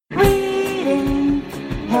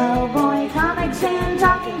and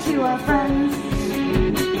talking to our friends.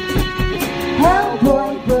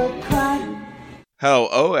 Hellboy Book Club.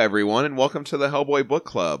 Hello, everyone, and welcome to the Hellboy Book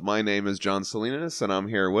Club. My name is John Salinas, and I'm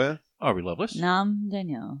here with... Aubrey Lovelace. Nam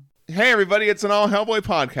Danielle. Hey, everybody, it's an all Hellboy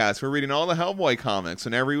podcast. We're reading all the Hellboy comics,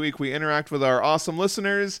 and every week we interact with our awesome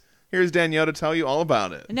listeners. Here's Danielle to tell you all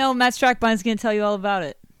about it. No, Matt Strackbine's going to tell you all about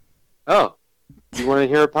it. Oh, you want to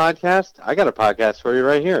hear a podcast? I got a podcast for you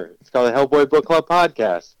right here. It's called the Hellboy Book Club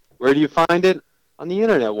Podcast. Where do you find it? On the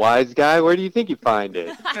internet, wise guy. Where do you think you find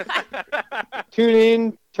it? Tune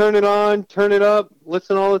in, turn it on, turn it up,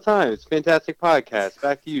 listen all the time. It's a fantastic podcast.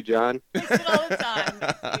 Back to you, John. Listen all the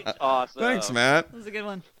time. It's awesome. Thanks, Matt. That was a good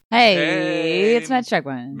one. Hey, it's Matt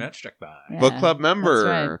Strackbine. Matt Strackbine. Yeah, Book Club member.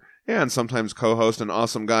 that's right. Yeah, and sometimes co-host and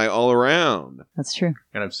awesome guy all around. That's true.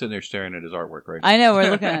 And I'm sitting there staring at his artwork right now. I know, we're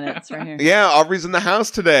looking at it. It's right here. Yeah, Aubrey's in the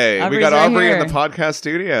house today. Aubrey's we got right Aubrey here. in the podcast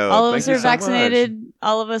studio. All of Thank us you are so vaccinated. much.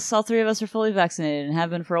 All three of us are fully vaccinated and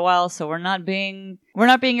have been for a while, so we're not being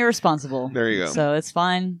irresponsible. There you go. So it's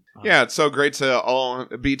fine. Yeah, it's so great to all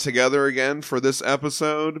be together again for this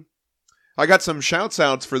episode. I got some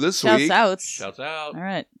shouts-outs for this Shouts week. outs. Shouts out. All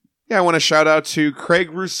right. Yeah, I want to shout out to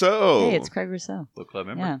Craig Rousseau. Hey, it's Craig Rousseau. Book Club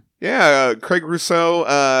member. Yeah. Yeah, Craig Rousseau,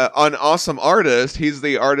 an awesome artist. He's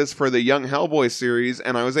the artist for the Young Hellboy series,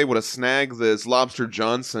 and I was able to snag this Lobster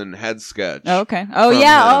Johnson head sketch. Oh, okay. Oh, From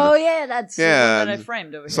yeah. him. Oh, yeah. That's the Yeah, one that I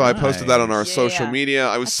framed over here. So I posted that on our Nice. social Yeah. media.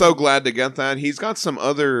 I was That's so glad to get that. He's got some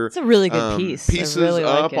other It's a really good piece. pieces I really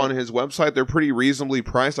like up it. on his website. They're pretty reasonably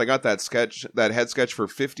priced. I got that head sketch for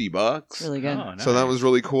 $50. It's really good. Oh, nice. So that was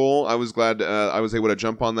really cool. I was glad I was able to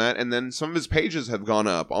jump on that. And then some of his pages have gone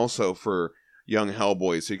up also for Young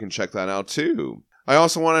Hellboy, so you can check that out too. I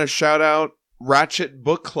also want to shout out Ratchet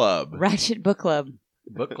Book Club. Ratchet Book Club.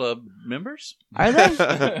 Book Club members? Are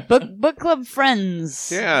they? Book Club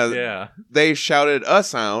friends. Yeah, Yeah. they shouted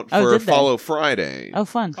us out Oh, for did they? Follow Friday. Oh,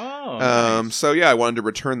 fun. Oh, nice. So yeah, I wanted to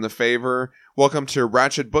return the favor. Welcome to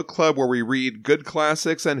Ratchet Book Club, where we read good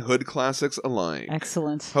classics and hood classics alike.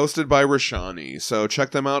 Excellent. Hosted by Rashani. So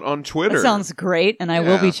check them out on Twitter. That sounds great, and I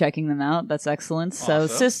will Yeah. be checking them out. That's excellent. So,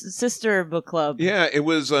 Awesome. sister book club. Yeah, it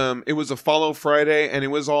was a Follow Friday, and it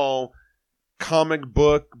was all comic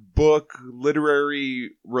book,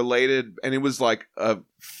 literary related, and it was like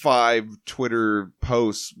 5 Twitter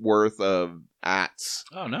posts worth of ats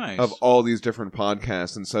Oh, nice. of all these different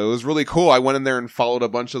podcasts, and so it was really cool. I went in there and followed a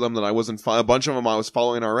bunch of them that I wasn't a bunch of them I was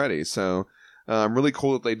following already. So really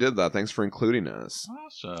cool that they did that. Thanks for including us.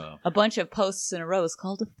 Awesome. A bunch of posts in a row is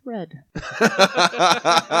called a thread.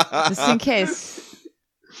 Just in case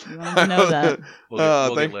you wanted to know that.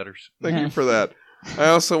 We'll thank- get letters. Thank Yeah. you for that. I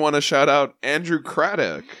also want to shout out Andrew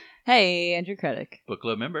Craddock. Hey, Andrew Craddock. Book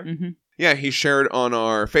Club member. Mm-hmm. Yeah, he shared on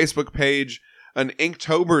our Facebook page an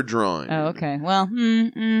Inktober drawing. Oh, okay. Well,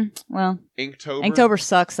 well, Inktober? Inktober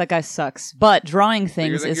sucks. That guy sucks. But drawing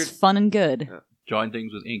things think is you're- fun and good. Drawing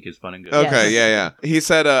things with ink is fun and good. Okay, Yes. yeah. He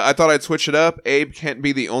said, I thought I'd switch it up. Abe can't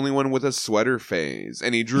be the only one with a sweater phase.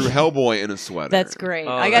 And he drew Hellboy in a sweater. That's great.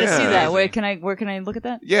 Oh, I got to that's see that. amazing. Where can I look at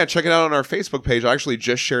that? Yeah, check it out on our Facebook page. I actually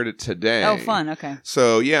just shared it today. Oh, fun. Okay.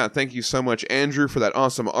 So, yeah, thank you so much, Andrew, for that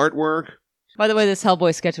awesome artwork. By the way, this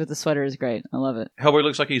Hellboy sketch with the sweater is great. I love it. Hellboy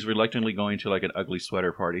looks like he's reluctantly going to like an ugly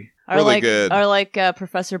sweater party. Really good. Or like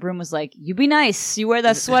Professor Broom was like, "You be nice. You wear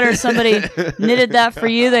that sweater. Somebody knitted that for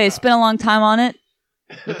you. They spent a long time on it.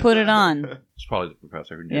 You put it on." It's probably the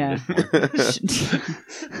professor who did Yeah. it.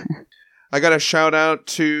 I got a shout out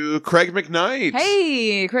to Craig McKnight.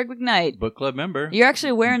 Hey, Craig McKnight. Book Club member. You're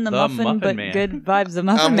actually wearing the, The muffin, Muffin but Man. good vibes. The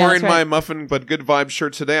muffin I'm man. wearing that's my right. Muffin but Good Vibes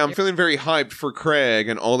shirt today. I'm feeling very hyped for Craig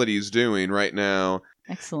and all that he's doing right now.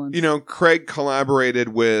 Excellent. You know, Craig collaborated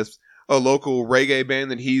with a local reggae band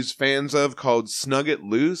that he's fans of called Snug It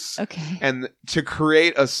Loose. Okay. And to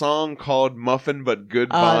create a song called Muffin but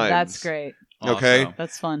Good Vibes. That's great. Okay. Awesome.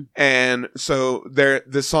 That's fun. And so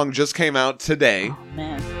this song just came out today. Oh,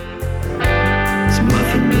 man. It's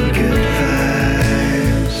muffin with good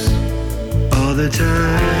vibes all the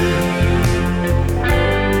time.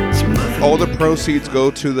 It's muffin All the with proceeds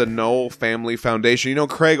go to the Knoll Family Foundation. You know,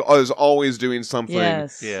 Craig is always doing something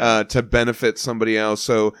Yes. Yeah. to benefit somebody else.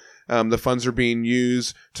 So the funds are being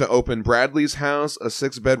used to open Bradley's House, a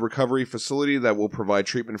 6-bed recovery facility that will provide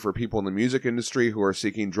treatment for people in the music industry who are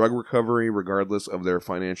seeking drug recovery regardless of their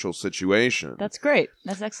financial situation. That's great.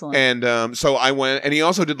 That's excellent. And so I went, and he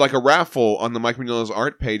also did like a raffle on the Mike Mignola's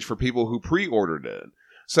art page for people who pre-ordered it.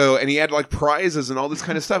 So, and he had like prizes and all this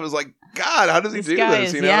kind of stuff. It was like, God, how does he This do guy this?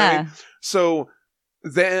 is- You know what I yeah. mean? So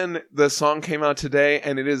Then the song came out today,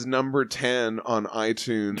 and it is number 10 on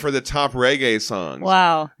iTunes for the top reggae songs.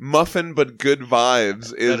 Wow. Muffin But Good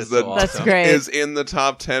Vibes is so awesome. That's great. is in the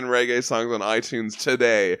top 10 reggae songs on iTunes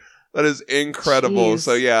today. That is incredible. Jeez.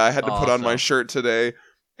 So yeah, I had to put on my Awesome. shirt today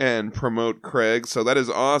and promote Craig. So that is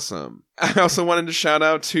awesome. I also wanted to shout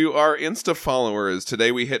out to our Insta followers.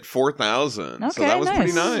 Today we hit 4,000. So Okay, that was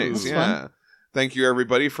pretty nice. nice. That's Yeah. fun. Thank you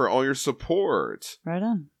everybody for all your support. Right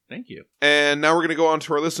on. Thank you. And now we're going to go on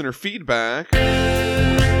to our listener feedback.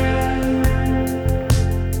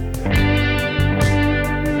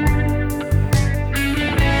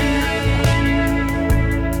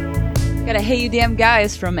 Got a Hey You Damn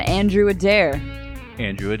Guys from Andrew Adair.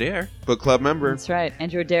 Andrew Adair. Book club member. That's right.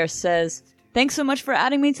 Andrew Adair says, "Thanks so much for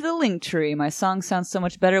adding me to the link tree. My songs sound so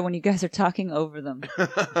much better when you guys are talking over them."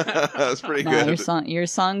 That's pretty Nah, good. your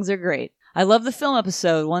songs are great. I love the film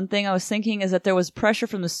episode. One thing I was thinking is that there was pressure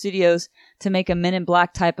from the studios to make a Men in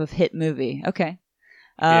Black type of hit movie. Okay.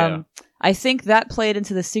 Yeah. I think that played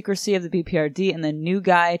into the secrecy of the BPRD and the new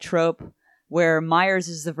guy trope where Myers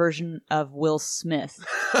is the version of Will Smith.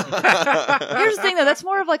 Here's the thing, though. That's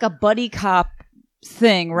more of like a buddy cop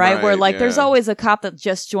thing, right? Right, Where like there's yeah. always a cop that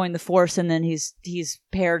just joined the force and then he's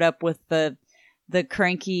paired up with the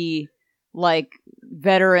cranky like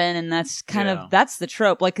veteran, and that's kind Yeah. of that's the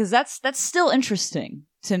trope. Like, because that's still interesting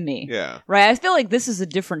to me. Yeah. Right? I feel like this is a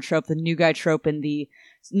different trope, the new guy trope in the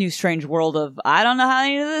new strange world of I don't know how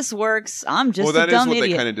any of this works. I'm just Well, that a dumb is what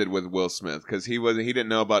idiot. they kind of did with Will Smith because he didn't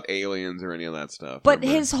know about aliens or any of that stuff. But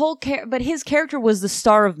remember? his whole his character was the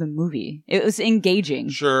star of the movie. It was engaging.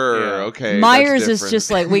 Sure, Yeah. okay. Myers that's is different.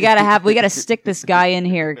 just like, we gotta stick this guy in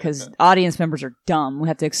here because audience members are dumb. We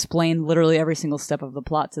have to explain literally every single step of the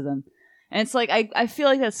plot to them. And it's like, I feel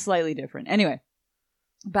like that's slightly different. Anyway,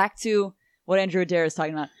 back to what Andrew Adair is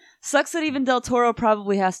talking about. Sucks that even Del Toro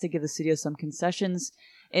probably has to give the studio some concessions.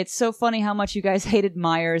 It's so funny how much you guys hated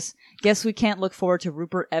Myers. Guess we can't look forward to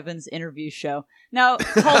Rupert Evans' interview show. Now,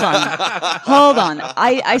 hold on. Hold on.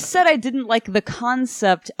 I said I didn't like the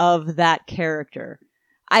concept of that character.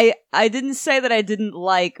 I didn't say that I didn't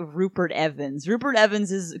like Rupert Evans. Rupert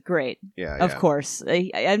Evans is great, yeah, of yeah. course.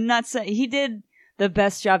 I'm not saying he did the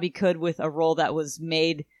best job he could with a role that was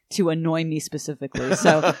made to annoy me specifically.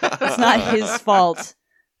 So it's not his fault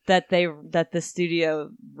that the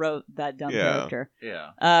studio wrote that dumb Yeah. character.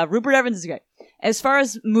 Yeah. Rupert Evans is great. As far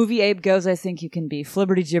as movie Abe goes, I think you can be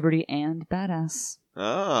flibberty gibberty and badass.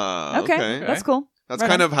 Ah, Okay, okay. that's cool. That's Right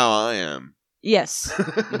kind on. of how I am. Yes,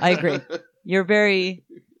 I agree. You're very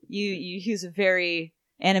you use a very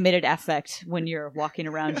animated affect when you're walking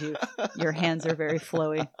around you. Your hands are very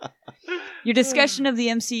flowy. Your discussion of the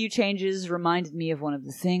MCU changes reminded me of one of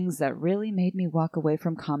the things that really made me walk away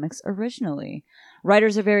from comics originally.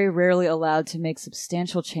 Writers are very rarely allowed to make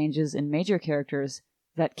substantial changes in major characters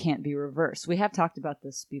that can't be reversed. We have talked about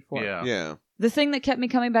this before. Yeah. Yeah. The thing that kept me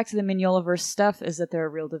coming back to the Mignolaverse stuff is that there are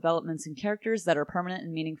real developments in characters that are permanent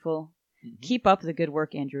and meaningful. Keep up the good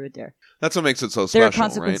work, Andrew Adair. That's what makes it so There special, are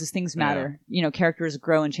consequences. right? Things matter. You know, characters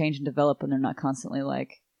grow and change and develop, and they're not constantly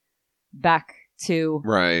like back to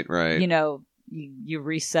Right, right. you know you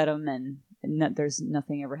reset them and there's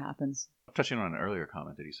nothing ever happens. Touching on an earlier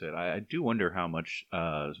comment that he said, I do wonder how much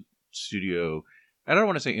studio, I don't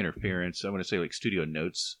want to say interference, I want to say like studio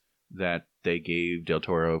notes that they gave Del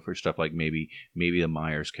Toro for stuff like maybe the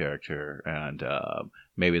Myers character and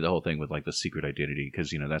maybe the whole thing with like the secret identity,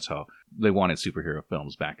 because you know that's how they wanted superhero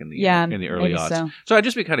films back in the early maybe aughts. So I'd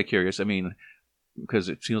just be kind of curious. I mean, because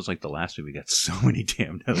it feels like the last movie got so many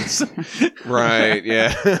damn notes. Right,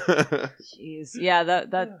 yeah. Jeez, yeah,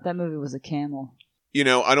 that movie was a camel. You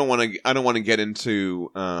know, I don't want to get into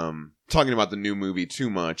talking about the new movie too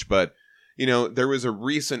much, but you know, there was a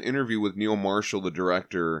recent interview with Neil Marshall, the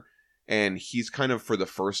director, and he's kind of for the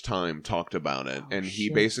first time talked about it, and he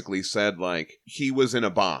shit. basically said like he was in a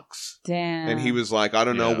box. Damn. And he was like, I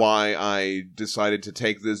don't know Yeah. why I decided to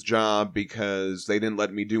take this job because they didn't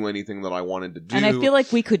let me do anything that I wanted to do. and I feel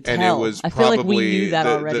like we could tell. And it was I feel like we probably knew that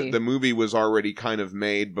already. the movie was already kind of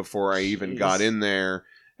made before I even Jeez. got in there,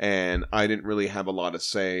 and I didn't really have a lot of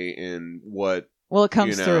say in what. well, it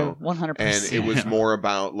comes you know, through 100%. And it was more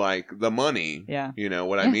about like the money, yeah. you know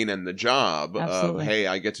what I Yeah. mean, and the job Absolutely. of hey,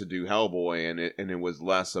 I get to do Hellboy, and it was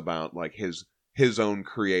less about like his own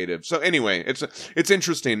creative. So anyway, it's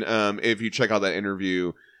interesting. If you check out that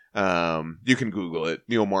interview, you can Google it.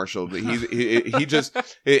 Neil Marshall. He just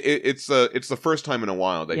it's the first time in a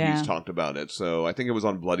while that Yeah. he's talked about it. So I think it was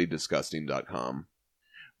on bloodydisgusting.com.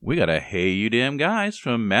 We got a Hey You Damn Guys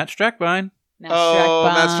from Matt Strackbine. Matt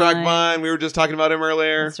Matt Strackbine. Strackbine. We were just talking about him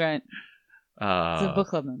earlier. That's right. He's a book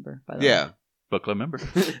club member, by the way. Yeah. Book club member.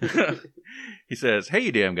 He says, "Hey,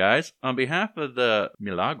 you damn guys. On behalf of the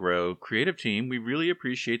Milagro creative team, we really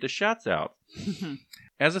appreciate the shouts out.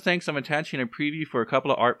 As a thanks, I'm attaching a preview for a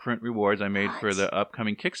couple of art print rewards I made for the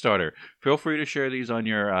upcoming Kickstarter. Feel free to share these on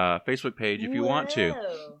your Facebook page if you want to.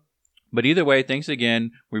 But either way, thanks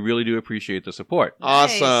again. We really do appreciate the support."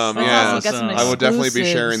 Awesome. Nice. Yeah. We got some I will definitely be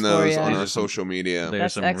sharing exclusives for those ya. on our social media. There's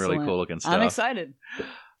That's some excellent. really cool looking stuff. I'm excited.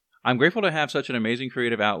 I'm grateful to have such an amazing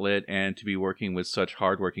creative outlet and to be working with such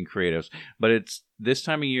hardworking creatives. But it's this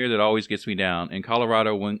time of year that always gets me down. In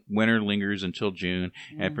Colorado, winter lingers until June.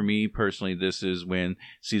 And for me personally, this is when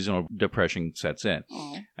seasonal depression sets in.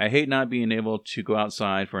 Aw. I hate not being able to go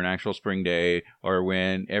outside for an actual spring day or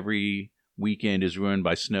when every weekend is ruined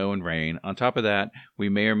by snow and rain. On top of that, we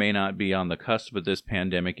may or may not be on the cusp of this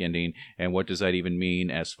pandemic ending, and what does that even mean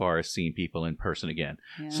as far as seeing people in person again?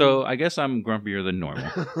 Yeah. So I guess I'm grumpier than normal.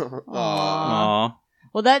 Aw. Aw.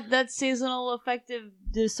 Well, that seasonal affective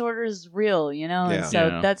disorder is real, you know? Yeah. And so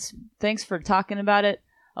Yeah. thanks for talking about it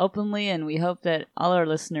openly, and we hope that all our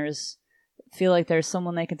listeners feel like there's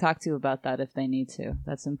someone they can talk to about that if they need to.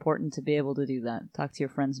 That's important to be able to do that. Talk to your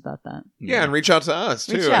friends about that. Yeah, and reach out to us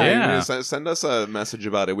too. Reach out. Yeah. Send us a message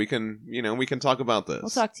about it. We can talk about this. We'll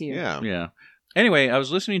talk to you. Yeah. Yeah. Anyway, I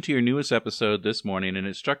was listening to your newest episode this morning, and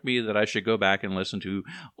it struck me that I should go back and listen to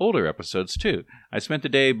older episodes, too. I spent the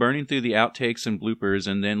day burning through the outtakes and bloopers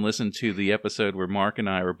and then listened to the episode where Mark and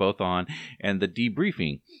I were both on and the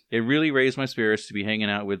debriefing. It really raised my spirits to be hanging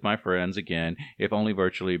out with my friends again, if only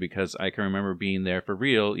virtually, because I can remember being there for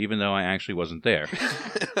real, even though I actually wasn't there.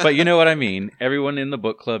 But you know what I mean. Everyone in the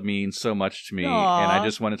book club means so much to me, Aw. and I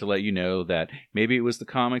just wanted to let you know that maybe it was the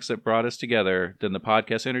comics that brought us together, then the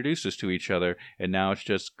podcast introduced us to each other, and now it's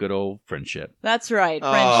just good old friendship. That's right.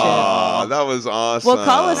 Friendship. Aw, that was awesome. Well,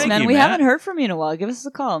 call us, Thank man. you, We Matt. haven't heard from you in a while. Give us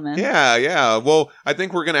a call, man. Yeah. Well, I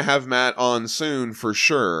think we're going to have Matt on soon for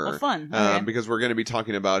sure. Oh, fun. Okay. Because we're going to be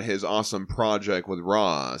talking about his awesome project with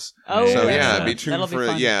Ross. Oh, so yeah. yeah, be That'll tuned be for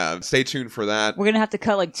fun. yeah. Stay tuned for that. We're going to have to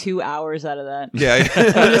cut like 2 hours out of that. Yeah,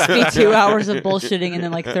 It'll just be 2 hours of bullshitting and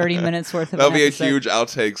then like 30 minutes worth of that'll an be a episode. huge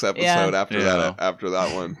outtakes episode Yeah. after Yeah.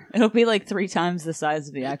 that one. It'll be like 3 times the size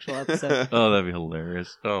of the actual episode. Oh, that'd be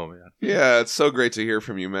hilarious. Oh, man. Yeah, it's so great to hear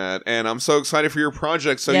from you, Matt. And I'm so excited for your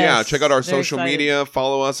project. So Yes, yeah, check out our very social excited. media,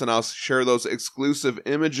 follow us, and I'll share those exclusive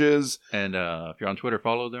images. And if you're on Twitter,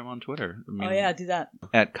 follow them on Twitter. I mean, Oh, yeah, do that.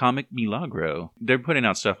 At Comic Milagro. They're putting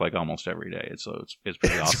out stuff like almost every day. It's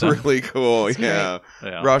pretty It's awesome. really cool. It's yeah.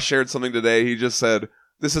 Yeah. Ross shared something today. He just said,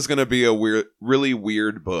 this is going to be a really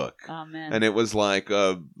weird book. Oh, man. And it was like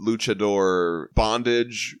a luchador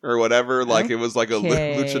bondage or whatever. Like it was like a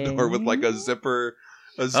Okay. luchador with like a zipper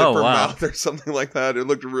wow. mouth or something like that. It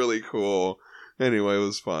looked really cool. Anyway, it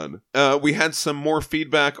was fun. We had some more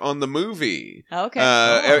feedback on the movie. Okay.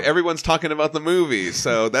 Everyone's talking about the movie,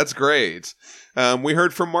 so that's great. We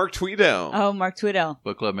heard from Mark Tweedale. Oh, Mark Tweedale.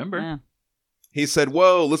 Book club member. Yeah. He said,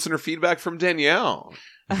 whoa, listener feedback from Danielle.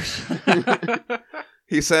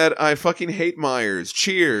 He said, I fucking hate Myers.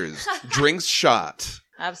 Cheers. Drinks shot.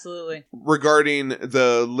 Absolutely. Regarding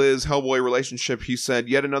the Liz Hellboy relationship, he said,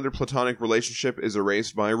 yet another platonic relationship is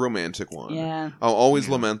erased by a romantic one. Yeah. I'll always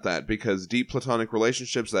lament that because deep platonic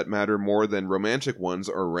relationships that matter more than romantic ones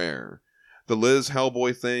are rare. The Liz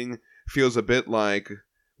Hellboy thing feels a bit like,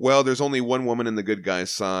 well, there's only one woman in the good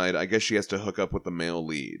guy's side. I guess she has to hook up with the male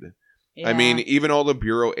lead. Yeah. I mean, even all the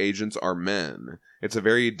bureau agents are men. It's a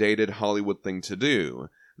very dated Hollywood thing to do.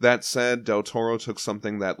 That said, Del Toro took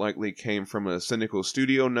something that likely came from a cynical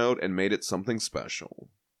studio note and made it something special.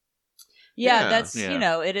 Yeah, Yeah. that's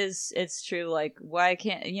Yeah. it's true. Like, why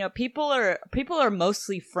can't people are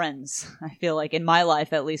mostly friends. I feel like in my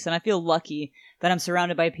life at least, and I feel lucky that I'm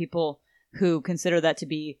surrounded by people who consider that to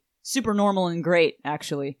be super normal and great,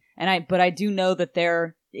 actually. But I do know that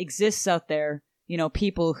there exists out there,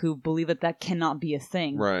 people who believe that cannot be a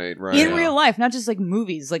thing Right. in real life, not just like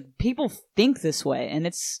movies. Like people think this way, and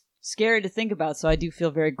it's scary to think about. So I do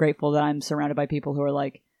feel very grateful that I'm surrounded by people who are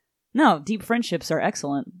like, no, deep friendships are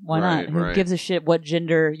excellent. Why Right, not? Who right. gives a shit what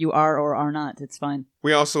gender you are or are not? It's fine.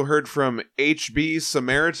 We also heard from HB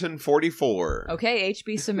Samaritan 44. Okay,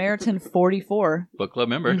 HB Samaritan 44. Book club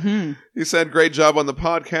member. Mhm. He said, great job on the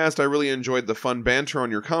podcast. I really enjoyed the fun banter on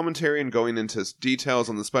your commentary and going into details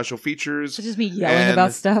on the special features It's just me yelling And-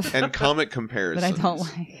 about stuff and comic that comparisons. I don't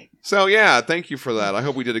like. So yeah, thank you for that. I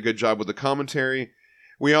hope we did a good job with the commentary.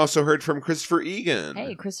 We also heard from Christopher Egan.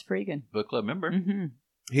 Hey, Christopher Egan. Book club member. Mm-hmm.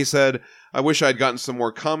 He said, I wish I'd gotten some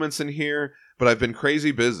more comments in here, but I've been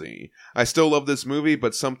crazy busy. I still love this movie,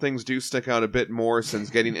 but some things do stick out a bit more since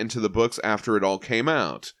getting into the books after it all came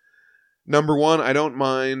out. Number one, I don't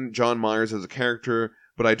mind John Myers as a character,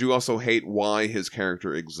 but I do also hate why his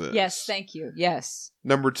character exists. Yes, thank you. Yes.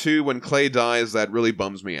 Number 2, when Clay dies, that really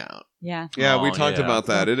bums me out. Yeah. Yeah, we Oh, talked yeah. about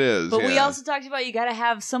that. It is. But we yeah. also talked about you got to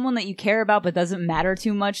have someone that you care about but doesn't matter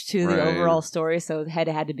too much to the Right. overall story, so it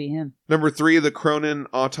had to be him. Number 3, the Cronin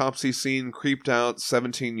autopsy scene creeped out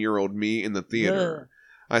 17-year-old me in the theater. Ugh.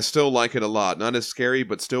 I still like it a lot. Not as scary,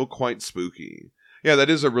 but still quite spooky. Yeah, that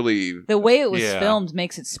is a really... The way it was Yeah. filmed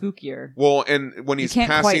makes it spookier. Well, and when he's can't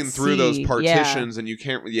passing quite through those see, partitions and you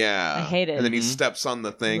can't... Yeah. I hate it. And then he Mhm. steps on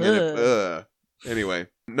the thing and it... Anyway.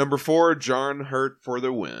 Number 4, John Hurt for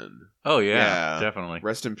the win. Oh yeah, Yeah. definitely.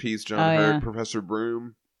 Rest in peace, John Oh, Hurt, yeah. Professor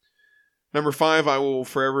Broom. Number 5, I will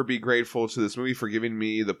forever be grateful to this movie for giving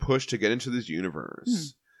me the push to get into this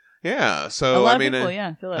universe. Yeah, so a lot I mean, of people,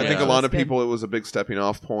 I feel like I think Yeah. a lot that's of good. people, it was a big stepping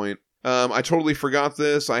off point. I totally forgot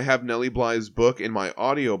this. I have Nellie Bly's book in my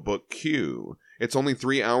audiobook queue. It's only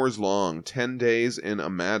 3 hours long, 10 days in a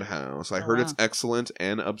madhouse. I Oh, heard wow. it's excellent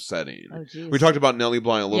and upsetting. Oh, geez. We talked about Nellie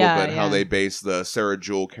Bly a little Yeah, bit, how yeah. they based the Sarah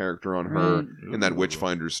Jewell character on her Right. in that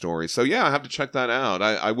Witchfinder story. So yeah, I have to check that out.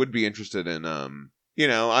 I would be interested in,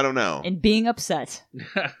 I don't know. And being upset.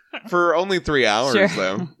 For only 3 hours, Sure.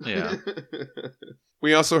 though. Yeah.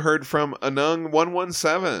 We also heard from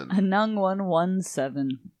Anung117. Anung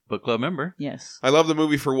 117. Book club member. Yes. I love the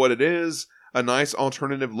movie for what it is, a nice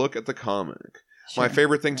alternative look at the comic. My Sure.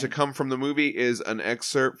 favorite thing to Right. come from the movie is an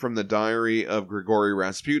excerpt from the Diary of Grigory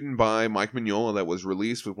Rasputin by Mike Mignola that was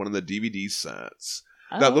released with one of the DVD sets.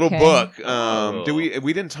 Oh, That little okay. book, Oh.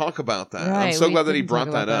 we didn't talk about that. I'm Right, so we glad that he didn't brought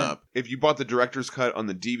talk that about that. up. If you bought the director's cut on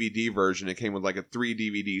the DVD version, it came with like a 3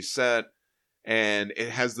 DVD set, and it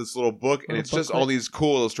has this little book, and Little it's just booklet. all these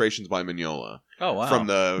cool illustrations by Mignola Oh wow. from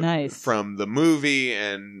the Nice. from the movie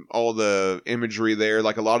and all the imagery there.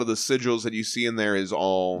 Like a lot of the sigils that you see in there is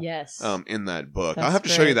all Yes. in that book. That's I'll have to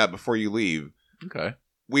show you great. that before you leave. Okay.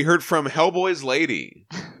 We heard from Hellboy's lady.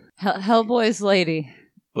 Hellboy's lady.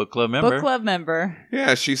 Book club member. Book club member.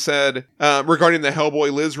 Yeah, she said regarding the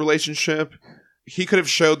Hellboy-Liz relationship, he could have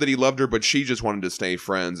showed that he loved her, but she just wanted to stay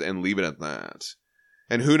friends and leave it at that.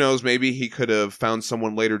 And who knows, maybe he could have found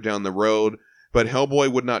someone later down the road, but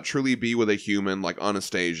Hellboy would not truly be with a human like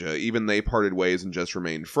Anastasia. Even they parted ways and just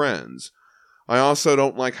remained friends. I also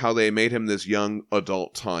don't like how they made him this young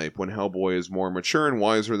adult type when Hellboy is more mature and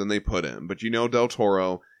wiser than they put him. But you know Del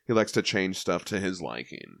Toro, he likes to change stuff to his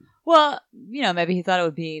liking. Well, maybe he thought it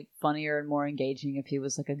would be funnier and more engaging if he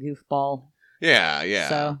was like a goofball. Yeah, yeah.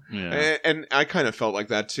 So, Yeah. And I kind of felt like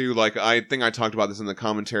that too. Like, I think I talked about this in the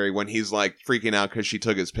commentary when he's like freaking out because she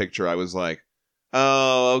took his picture. I was like,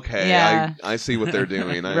 oh, okay. Yeah. I see what they're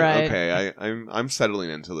doing. Right. Okay. I'm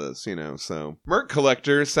settling into this, so. Merc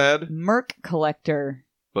Collector said, Merc Collector.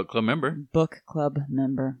 Book club member. Book club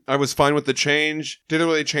member. I was fine with the change. Didn't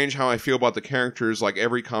really change how I feel about the characters. Like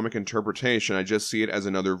every comic interpretation, I just see it as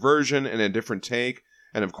another version and a different take.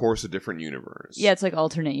 And of course, a different universe. Yeah, it's like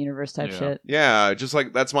alternate universe type Yeah. shit. Yeah, just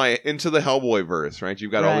like that's my into the Hellboy verse, right?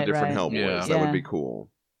 You've got all the Right, different right. Hellboys. Yeah. That Yeah. would be cool.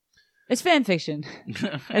 It's fan fiction.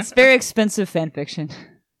 It's very expensive fan fiction.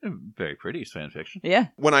 Very pretty fan fiction. Yeah.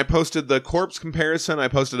 When I posted the corpse comparison, I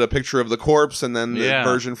posted a picture of the corpse and then the Yeah.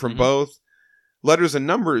 version from Mhm. both. Letters and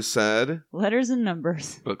Numbers said, Letters and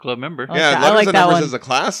numbers. Book club member. Oh, yeah, I Letters like and that Numbers one. is a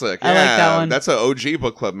classic. I like Yeah, that one. That's an OG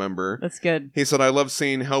book club member. That's good. He said, I love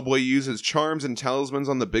seeing Hellboy use his charms and talismans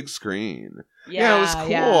on the big screen. Yeah, it was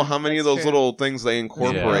cool how many of that's those true. little things they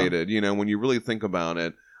incorporated. When you really think about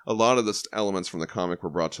it, a lot of the elements from the comic were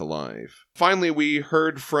brought to life. Finally, we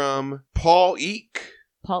heard from Paul Eek.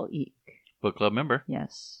 Paul Eek. Book club member.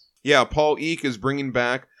 Yes. Yeah, Paul Eek is bringing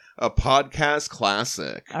back a podcast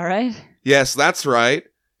classic. All right. Yes, that's right.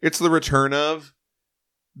 It's the return of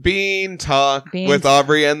Bean Talk Bean with Talk.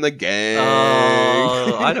 Aubrey and the gang.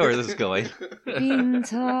 Oh, I know where this is going. Bean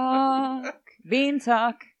talk. Bean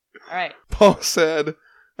talk. All right. Paul said,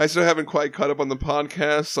 I still haven't quite caught up on the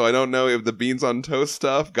podcast, so I don't know if the beans on toast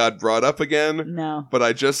stuff got brought up again, No. but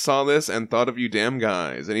I just saw this and thought of you damn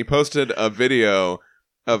guys. And he posted a video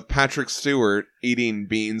of Patrick Stewart eating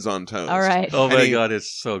beans on toast. All right. Oh And my he- god, it's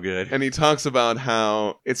so good. And he talks about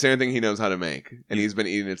how it's the only thing he knows how to make, and he's been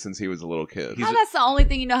eating it since he was a little kid. He's- How that's the only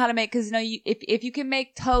thing you know how to make, because if you can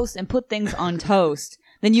make toast and put things on toast,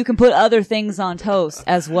 then you can put other things on toast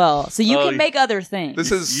as well. So you Oh, can make other things.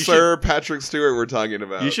 This is You Sir Patrick Stewart we're talking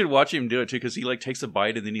about. You should watch him do it too, because he takes a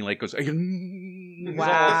bite and then he goes.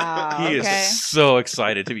 Wow, He okay. is so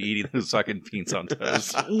excited to be eating those fucking beans on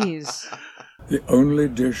toast. Jeez. The only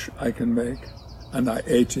dish I can make, and I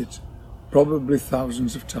ate it probably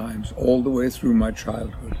thousands of times all the way through my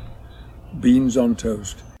childhood. Beans on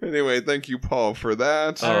toast Anyway, thank you, Paul, for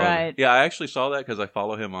that. All right. Yeah, I actually saw that because I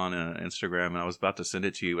follow him on Instagram, and I was about to send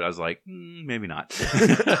it to you, but I was like, maybe not.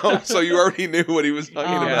 Oh, so you already knew what he was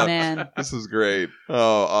talking Oh, about. man. This is great.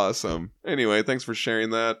 Oh, awesome. Anyway, thanks for sharing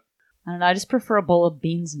that. I don't know. I just prefer a bowl of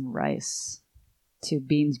beans and rice to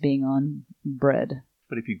beans being on bread.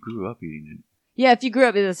 But if you grew up eating it, Yeah, if you grew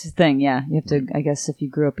up, that's the thing. Yeah, you have to. I guess if you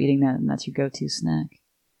grew up eating that, and that's your go-to snack.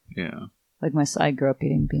 yeah. Like I grew up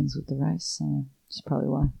eating beans with the rice, so that's probably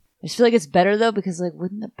why. I just feel like it's better though because like,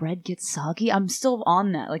 wouldn't the bread get soggy? I'm still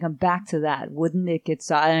on that. Like I'm back to that. Wouldn't it get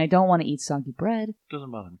soggy? And I don't want to eat soggy bread. Doesn't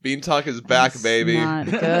bother me. Bean Talk is back, It's baby. Not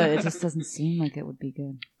good. It just doesn't seem like it would be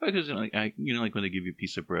good. Because like like when they give you a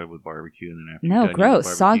piece of bread with barbecue, and then after No, you're done gross,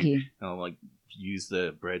 eating the barbecue, soggy. I'll like use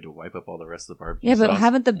the bread to wipe up all the rest of the barbecue. Yeah, but sauce.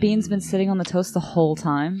 haven't the beans been sitting on the toast the whole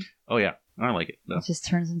time? Oh yeah, I like it. No. It just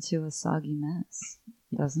turns into a soggy mess,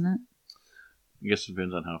 doesn't it? I guess it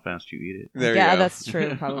depends on how fast you eat it. There Yeah, you go. that's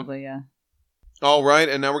true. Probably, yeah. All right,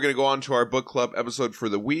 and now we're going to go on to our book club episode for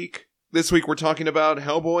the week. This week we're talking about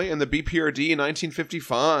Hellboy and the BPRD in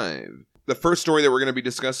 1955. The first story that we're going to be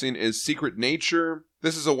discussing is Secret Nature.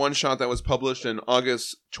 This is a one-shot that was published in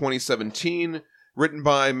August 2017, written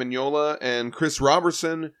by Mignola and Chris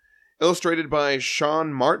Robertson, illustrated by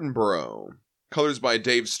Sean Martinborough. Colors by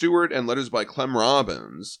Dave Stewart and letters by Clem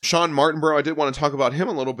Robbins. Sean Martinborough, I did want to talk about him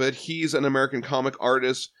a little bit. He's an American comic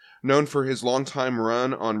artist known for his longtime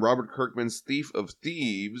run on Robert Kirkman's Thief of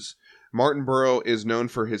Thieves. Martinborough is known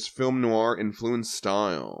for his film noir-influenced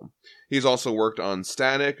style. He's also worked on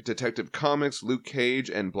Static, Detective Comics, Luke Cage,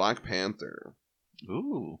 and Black Panther.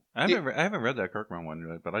 Ooh, I haven't read that Kirkman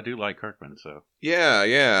one, but I do like Kirkman. So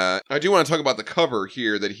Yeah. I do want to talk about the cover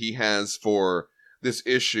here that he has for this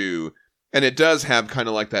issue. And it does have kind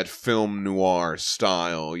of like that film noir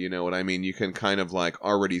style, you know what I mean? You can kind of like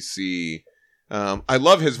already see. I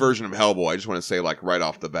love his version of Hellboy. I just want to say, like, right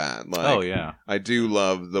off the bat. Like, oh yeah, I do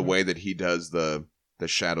love the way that he does the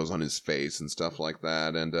shadows on his face and stuff like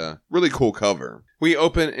that. And really cool cover. We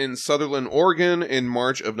open in Sutherland, Oregon in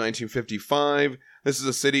March of 1955. This is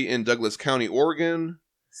a city in Douglas County, Oregon.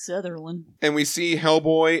 Sutherland. And we see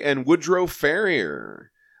Hellboy and Woodrow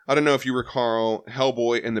Ferrier. I don't know if you recall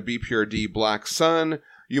Hellboy and the BPRD Black Sun.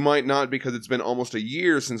 You might not, because it's been almost a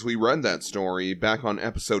year since we read that story back on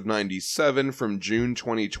episode 97 from June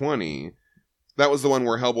 2020. That was the one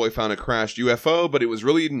where Hellboy found a crashed UFO, but it was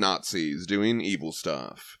really Nazis doing evil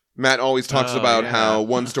stuff. Matt always talks about how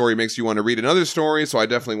one story makes you want to read another story, so I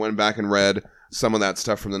definitely went back and read some of that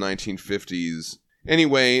stuff from the 1950s.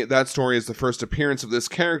 Anyway, that story is the first appearance of this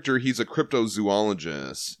character. He's a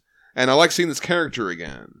cryptozoologist. And I like seeing this character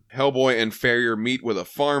again. Hellboy and Ferrier meet with a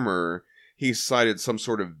farmer. He's sighted some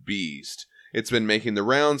sort of beast. It's been making the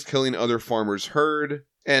rounds, killing other farmers' herd.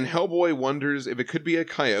 And Hellboy wonders if it could be a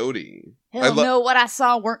coyote. Hell no, what I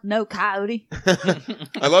saw weren't no coyote.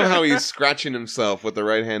 I love how he's scratching himself with the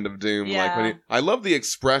right hand of doom. Yeah. Like when I love the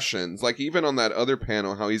expressions. Like even on that other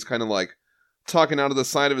panel, how he's kind of like talking out of the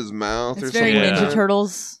side of his mouth It's or very something. Ninja like that.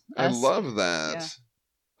 Turtles. I love that. Yeah.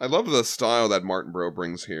 I love the style that Martinborough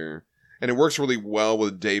brings here. And it works really well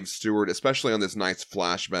with Dave Stewart, especially on this nice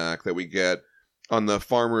flashback that we get on the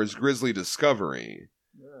farmer's grisly discovery.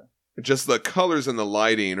 Yeah. Just the colors and the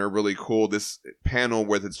lighting are really cool. This panel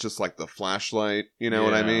where it's just like the flashlight, you know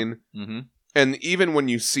what I mean? Mm-hmm. And even when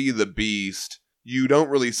you see the beast, you don't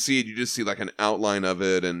really see it. You just see like an outline of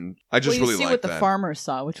it, and I just you really see like what that. the farmer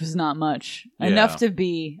saw, which was not much. Yeah. Enough to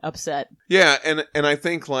be upset. Yeah, and I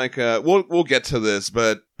think like we'll get to this,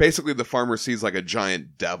 but basically the farmer sees like a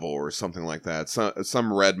giant devil or something like that,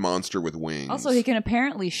 some red monster with wings. Also, he can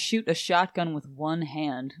apparently shoot a shotgun with one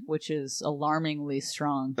hand, which is alarmingly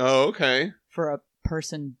strong Oh, okay. for a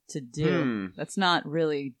person to do. Hmm. That's not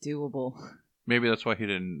really doable. Maybe that's why he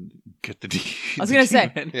didn't get the D. I was gonna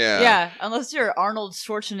say, Yeah. yeah, unless you're Arnold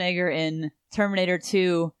Schwarzenegger in Terminator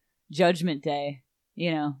 2 Judgment Day,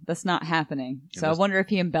 you know, that's not happening. So I wonder if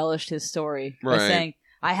he embellished his story by Right. saying,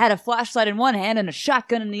 I had a flashlight in one hand and a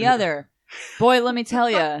shotgun in the other. Boy, let me tell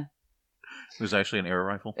you, It was actually an air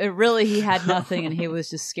rifle. he had nothing and he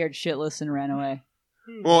was just scared shitless and ran away.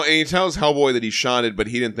 Well, and he tells Hellboy that he shot it, but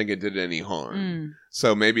he didn't think it did any harm. Mm.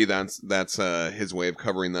 So maybe that's his way of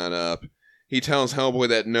covering that up. He tells Hellboy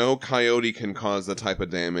that no coyote can cause the type of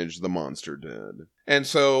damage the monster did. And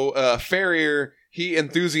so Ferrier, he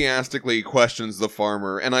enthusiastically questions the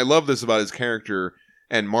farmer, and I love this about his character,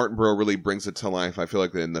 and Martinborough really brings it to life, I feel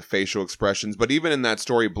like, in the facial expressions. But even in that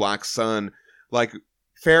story, Black Sun, like,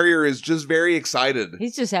 Ferrier is just very excited.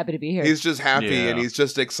 He's just happy to be here. He's just happy, Yeah. and he's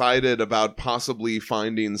just excited about possibly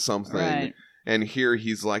finding something. Right. And here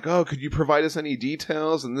he's like, oh, could you provide us any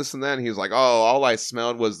details? And this and that. And he's like, oh, all I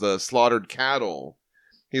smelled was the slaughtered cattle.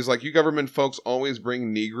 He's like, you government folks always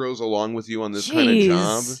bring Negroes along with you on this kind of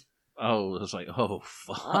job. Oh, it was like, oh,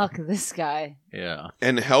 fuck. Fuck this guy. Yeah.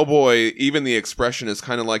 And Hellboy, even the expression is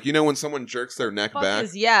kind of like, you know when someone jerks their neck Fuck back?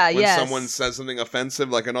 is- yeah, When yes. someone says something offensive,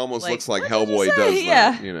 like it almost Like, looks like what did you Hellboy say? does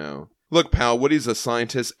Yeah. that, you know. Look, pal, Woody's a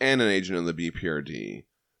scientist and an agent of the BPRD.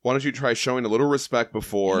 Why don't you try showing a little respect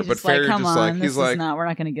before? He's But just like, Farrier come just on, like, this he's is like, not, we're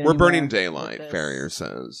not going to get we're anywhere burning with daylight, this. Farrier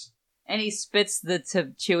says. And he spits the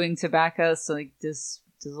chewing tobacco, so like this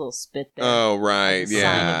a little spit there. Oh, right, As a sign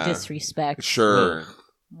yeah. of disrespect. Sure.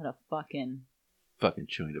 What a fucking... Fucking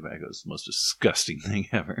chewing tobacco is the most disgusting thing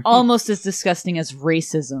ever. Almost as disgusting as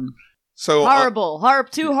racism. So Horrible.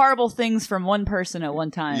 Two horrible things from one person at one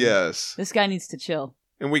time. yes. This guy needs to chill.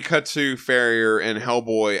 And we cut to Farrier and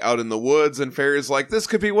Hellboy out in the woods, and Farrier's like, this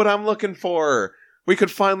could be what I'm looking for. We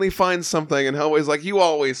could finally find something. And Hellboy's like, you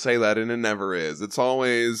always say that, and it never is. It's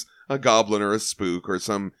always a goblin or a spook or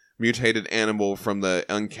some mutated animal from the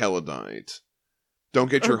Enceladite. Don't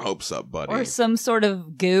get your hopes up, buddy. Or some sort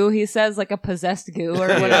of goo, he says, like a possessed goo or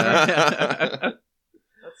whatever.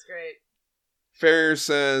 That's great. Farrier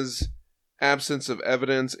says, absence of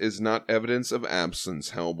evidence is not evidence of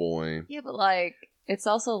absence, Hellboy. Yeah, but like, it's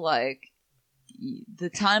also like, the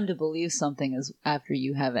time to believe something is after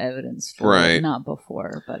you have evidence for Right. it, not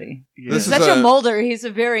before, buddy. Yeah. This is Such a a- Mulder. He's a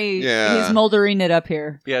very, Yeah. he's Muldering it up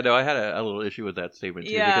here. Yeah, no, I had a little issue with that statement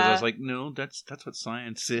too because Yeah. I was like, no, that's what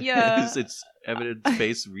science is. Yeah. It's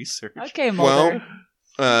evidence-based research. Okay, Mulder.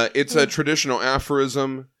 Well, it's a traditional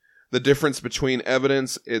aphorism. The difference between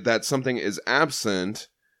evidence that something is absent,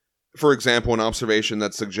 for example, an observation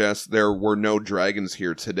that suggests there were no dragons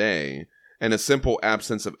here today, and a simple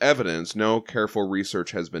absence of evidence, no careful research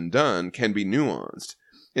has been done, can be nuanced.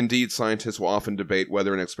 Indeed, scientists will often debate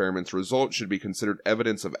whether an experiment's result should be considered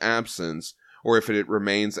evidence of absence, or if it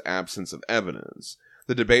remains absence of evidence.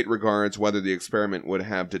 The debate regards whether the experiment would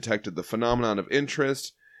have detected the phenomenon of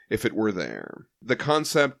interest if it were there. The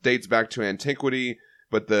concept dates back to antiquity,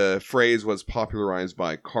 but the phrase was popularized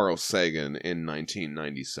by Carl Sagan in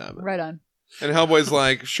 1997. Right on. And Hellboy's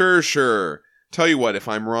like, sure. Tell you what, if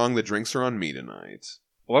I'm wrong, the drinks are on me tonight.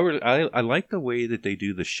 Well, I like the way that they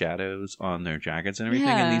do the shadows on their jackets and everything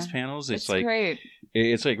in Yeah. these panels. It's like great.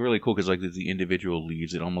 it's like really cool because like the individual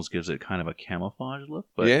leaves, it almost gives it kind of a camouflage look,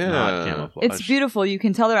 but Yeah. not camouflage. It's beautiful. You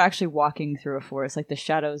can tell they're actually walking through a forest. Like the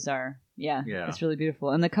shadows are, yeah. Yeah. It's really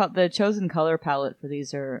beautiful. And the chosen color palette for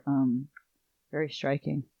these are very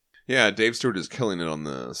striking. Yeah, Dave Stewart is killing it on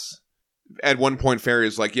this. At one point,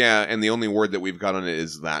 Farrier's like, yeah, and the only word that we've got on it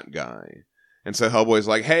is that guy. And so Hellboy's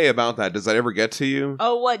like, hey, about that, does that ever get to you?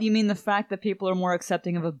 Oh, what? You mean the fact that people are more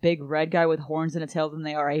accepting of a big red guy with horns and a tail than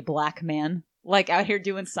they are a black man? Like, out here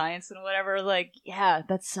doing science and whatever? Like, yeah,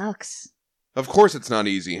 that sucks. Of course it's not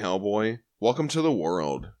easy, Hellboy. Welcome to the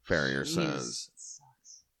world, Farrier Jeez, says. it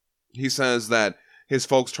sucks. He says that his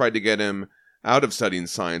folks tried to get him out of studying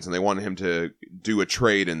science and they wanted him to do a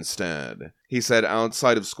trade instead. He said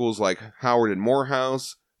outside of schools like Howard and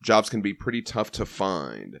Morehouse, jobs can be pretty tough to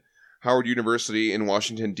find. Howard University in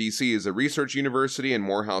Washington, D.C. is a research university, and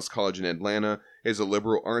Morehouse College in Atlanta is a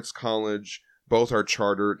liberal arts college. Both are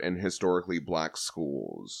chartered and historically black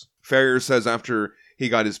schools. Farrier says after he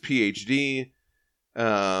got his Ph.D.,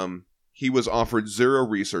 he was offered 0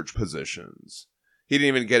 research positions. He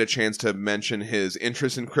didn't even get a chance to mention his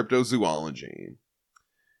interest in cryptozoology.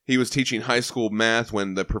 He was teaching high school math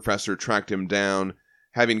when the professor tracked him down,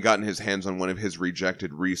 having gotten his hands on one of his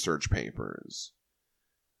rejected research papers.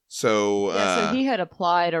 So, So he had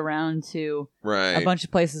applied around to right. a bunch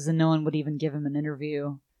of places and no one would even give him an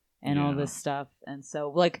interview and all Yeah. this stuff. And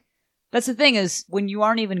so, like, that's the thing is when you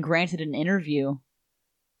aren't even granted an interview,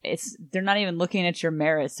 they're not even looking at your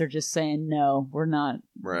merits. They're just saying, no, we're not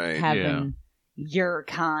Right. having your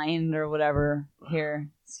kind or whatever here.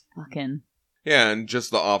 It's fucking... Yeah, and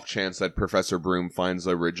just the off chance that Professor Broom finds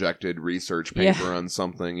a rejected research paper on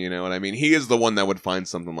something, you know what I mean? He is the one that would find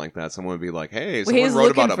something like that. Someone would be like, hey, someone he's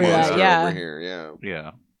wrote about looking a for that, monster yeah. over here. Yeah.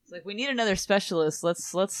 Yeah. It's like, we need another specialist. Let's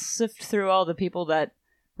sift through all the people that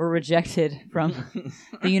were rejected from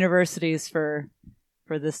the universities for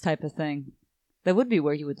this type of thing. That would be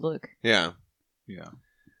where you would look. Yeah. Yeah.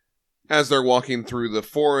 As they're walking through the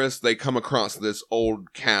forest, they come across this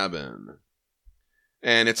old cabin.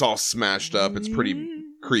 And it's all smashed up. It's pretty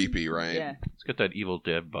creepy, right? Yeah. It's got that Evil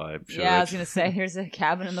Dead vibe to Yeah, I it. was going to say, here's a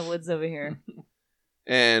cabin in the woods over here.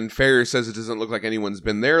 And Farrier says it doesn't look like anyone's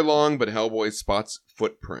been there long, but Hellboy spots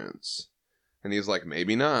footprints. And he's like,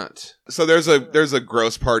 maybe not. So there's a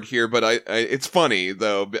gross part here, but I it's funny,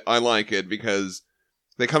 though. I like it because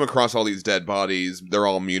they come across all these dead bodies. They're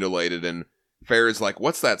all mutilated, and Farrah's like,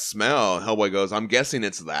 what's that smell? Hellboy goes, I'm guessing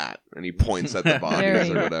it's that. And he points at the bodies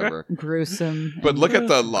Very or whatever. gruesome. But look at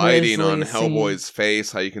the lighting on Grisly scene. Hellboy's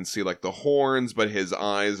face, how you can see like the horns, but his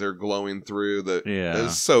eyes are glowing through. Yeah.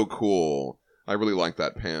 It's so cool. I really like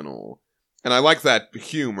that panel. And I like that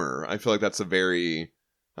humor. I feel like that's a very,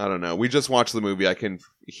 I don't know. We just watched the movie. I can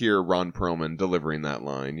hear Ron Perlman delivering that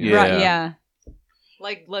line. You know? Right, yeah.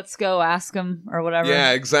 Like, let's go ask him or whatever.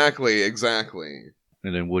 Yeah, exactly.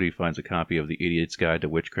 And then Woody finds a copy of The Idiot's Guide to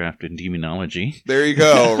Witchcraft and Demonology. There you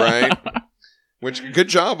go, right? Which, good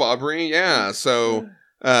job, Aubrey. Yeah, so,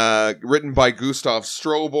 written by Gustav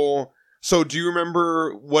Strobel. So, do you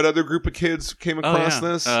remember what other group of kids came across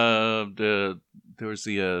this? There was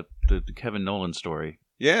the Kevin Nolan story.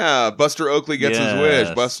 Yeah, Buster Oakley gets his wish.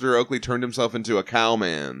 Yes. Buster Oakley turned himself into a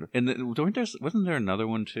cowman. And wasn't there another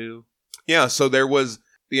one too? Yeah, so there was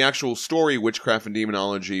the actual story, Witchcraft and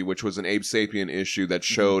Demonology, which was an Abe Sapien issue that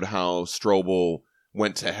showed how Strobel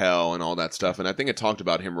went to hell and all that stuff. And I think it talked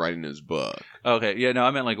about him writing his book. Okay, yeah, no,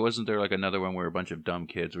 I meant like, wasn't there like another one where a bunch of dumb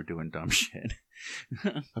kids were doing dumb shit?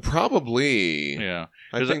 Probably. Yeah.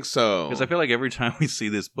 I think so. Because I feel like every time we see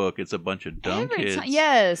this book, it's a bunch of dumb kids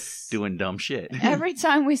Yes. doing dumb shit. Every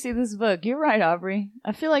time we see this book, you're right, Aubrey.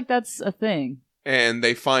 I feel like that's a thing. And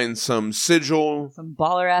they find some sigil, Some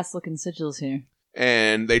baller-ass looking sigils here.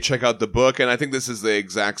 and they check out the book. And I think this is the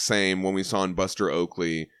exact same when we saw in Buster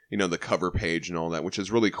Oakley, you know, the cover page and all that, which is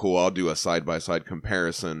really cool. I'll do a side-by-side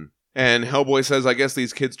comparison. And Hellboy says, I guess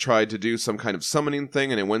these kids tried to do some kind of summoning thing,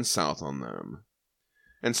 and it went south on them.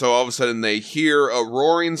 And so all of a sudden they hear a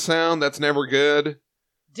roaring sound. That's never good.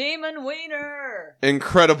 Demon Wiener!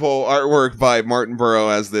 Incredible artwork by Martin Burrow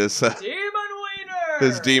as this Demon Wiener!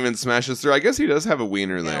 this demon smashes through. I guess he does have a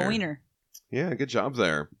wiener there. Yeah, wiener. Yeah, good job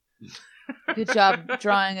there. Good job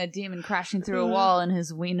drawing a demon crashing through a wall and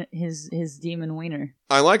his demon wiener.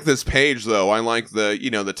 I like this page though. I like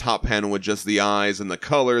the top panel with just the eyes and the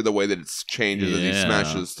color, the way that it changes as he Yeah.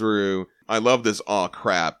 smashes through. I love this aw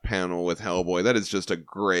crap panel with Hellboy. That is just a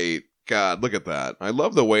great, God, look at that. I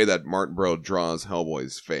love the way that Martin Burrow draws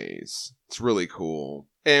Hellboy's face. It's really cool.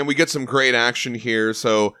 And we get some great action here.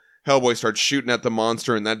 So Hellboy starts shooting at the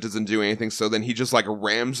monster and that doesn't do anything. So then he just like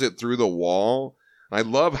rams it through the wall. I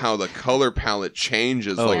love how the color palette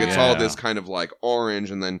changes. Oh, It's all yeah. this kind of like orange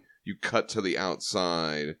and then you cut to the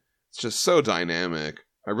outside. It's just so dynamic.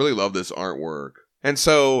 I really love this artwork. And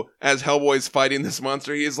so as Hellboy's fighting this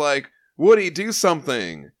monster, he's like, Woody, do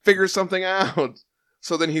something. Figure something out.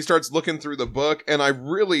 So then he starts looking through the book, and I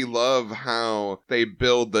really love how they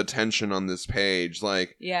build the tension on this page.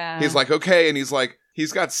 Like, Yeah. he's like, okay, and he's like,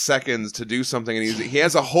 he's got seconds to do something, and he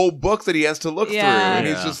has a whole book that he has to look through, and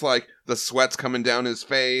he's Yeah. just like, the sweat's coming down his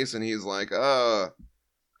face, and he's like,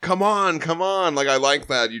 come on. Like, I like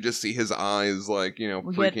that. You just see his eyes, like,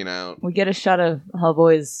 freaking out. We get a shot of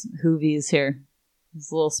Hellboy's hoovies here. His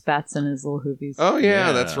little spats and his little hoovies. Oh, yeah,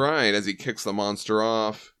 Yeah. that's right, as he kicks the monster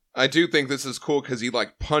off. I do think this is cool because he,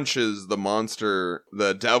 like, punches the monster,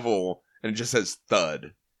 the devil, and it just says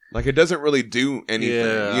thud. Like, it doesn't really do anything.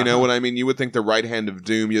 Yeah. You know what I mean? You would think the right hand of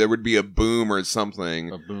doom, there would be a boom or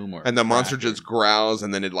something. A boom or And the monster just growls,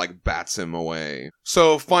 and then it, like, bats him away.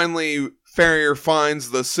 So, finally, Farrier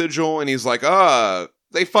finds the sigil, and he's like,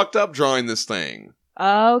 they fucked up drawing this thing.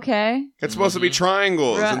 Okay. It's supposed to be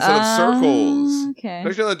triangles Right. instead of circles. Okay.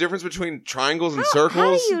 Don't you know the difference between triangles and How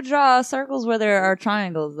circles? do you draw circles where there are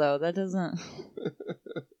triangles, though? That doesn't...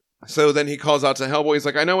 So then he calls out to Hellboy. He's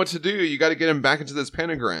like, I know what to do. You got to get him back into this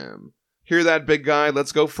pentagram. Hear that, big guy?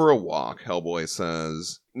 Let's go for a walk, Hellboy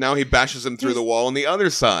says. Now he bashes him through the wall on the other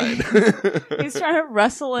side. He's trying to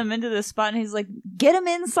wrestle him into this spot, and he's like, get him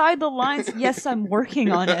inside the lines. Yes, I'm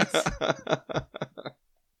working on it.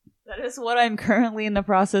 That is what I'm currently in the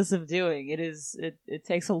process of doing. It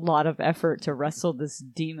takes a lot of effort to wrestle this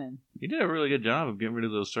demon. You did a really good job of getting rid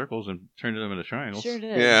of those circles and turning them into triangles. Sure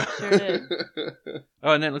did. Yeah. Sure did.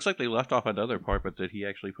 Oh, and then it looks like they left off another part, but that he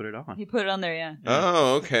actually put it on. He put it on there, yeah.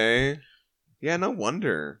 Oh, okay. Yeah, no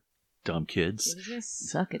wonder. Dumb kids. You just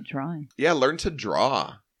suck at drawing. Yeah, learn to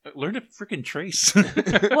draw. Learn to freaking trace.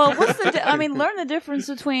 Well, what's learn the difference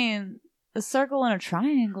between a circle and a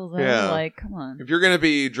triangle, though. Yeah. Like, come on. If you're going to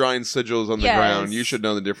be drawing sigils on the Yes. ground, you should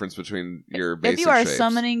know the difference between your basic If you are shapes.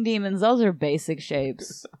 summoning demons, those are basic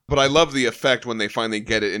shapes. But I love the effect when they finally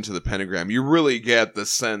get it into the pentagram. You really get the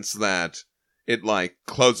sense that it, like,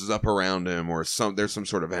 closes up around him or there's some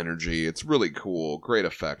sort of energy. It's really cool. Great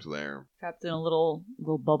effect there. Trapped in a little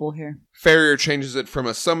bubble here. Farrier changes it from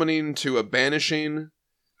a summoning to a banishing.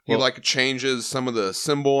 He, Well- changes some of the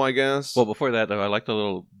symbol, I guess. Well, before that, though, I like the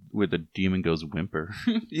little where the demon goes whimper.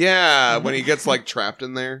 Yeah, when he gets, trapped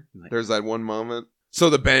in there. There's that one moment. So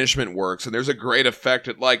the banishment works, and there's a great effect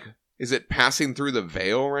at, like, is it passing through the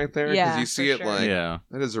veil right there? Yeah, Because you see for it, sure. like, Yeah.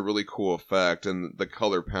 that is a really cool effect, and the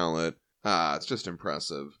color palette, it's just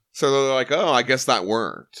impressive. So they're like, oh, I guess that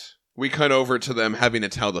worked. We cut over to them having to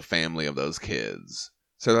tell the family of those kids.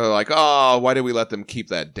 So they're like, oh, why did we let them keep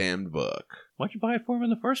that damned book? Why'd you buy it for him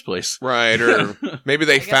in the first place? Right, or maybe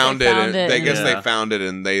they guess found they it. found it They and- guess Yeah. they found it,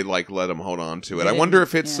 and they like let them hold on to it. They I wonder didn't-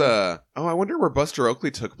 if it's yeah. I wonder where Buster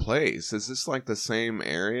Oakley took place. Is this like the same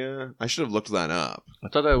area? I should have looked that up. I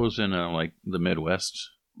thought that was in like the Midwest.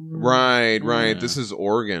 Right. Yeah. This is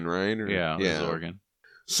Oregon, right? Or- Yeah, this is Oregon.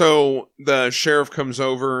 So the sheriff comes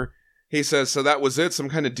over. He says, "So that was it? Some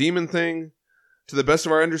kind of demon thing?" To the best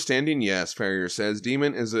of our understanding, yes. Farrier says,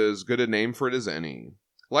 "Demon is as good a name for it as any.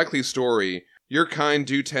 Likely story. Your kind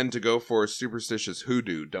do tend to go for superstitious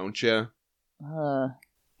hoodoo, don't ya?" Uh,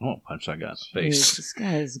 I won't punch that guy in the geez, face. this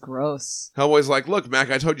guy is gross. Hellboy's like, "Look, Mac,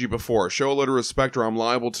 I told you before. Show a little respect or I'm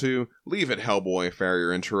liable to." "Leave it, Hellboy,"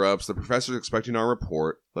 Farrier interrupts. "The professor's expecting our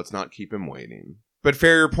report. Let's not keep him waiting." But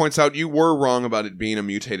Farrier points out, "You were wrong about it being a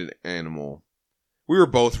mutated animal." "We were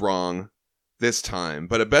both wrong. This time.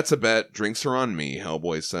 But a bet's a bet. Drinks are on me,"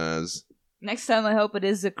 Hellboy says. Next time I hope it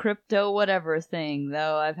is a crypto whatever thing,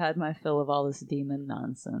 though I've had my fill of all this demon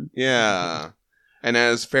nonsense. Yeah. And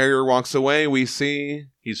as Farrier walks away, we see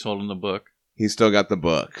He's holding the book. he's still got the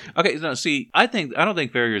book. Okay, no, see, I don't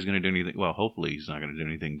think Farrier is going to do anything. Well, hopefully he's not going to do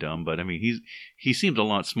anything dumb. But I mean, he seems a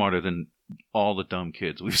lot smarter than all the dumb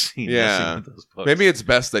kids we've seen. Yeah. messing with those books. Maybe it's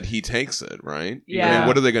best that he takes it, right? Yeah. I mean,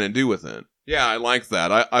 what are they going to do with it? Yeah, I like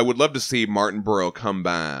that. I would love to see Martin Burrow come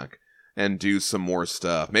back and do some more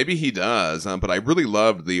stuff. Maybe he does, but I really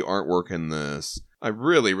loved the artwork in this. I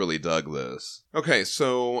really, really dug this. Okay,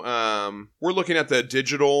 so we're looking at the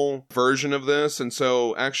digital version of this, and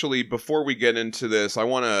so actually, before we get into this, I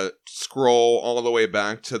want to scroll all the way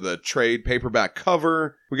back to the trade paperback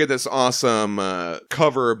cover. We get this awesome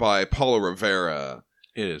cover by Paulo Rivera.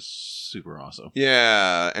 it is super awesome.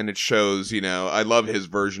 Yeah, and it shows, I love his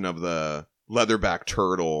version of the leatherback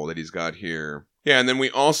turtle that he's got here. Yeah, and then we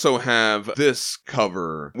also have this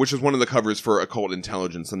cover, which is one of the covers for Occult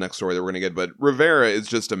Intelligence, the next story that we're going to get. But Rivera is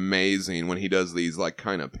just amazing when he does these, like,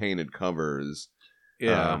 kind of painted covers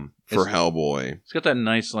Yeah, for It's- Hellboy. It's got that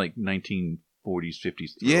nice like 1940s,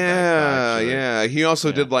 50s. throwback Yeah, vibe to it. yeah. He also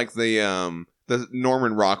Yeah. did, like, the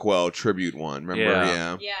Norman Rockwell tribute one, remember?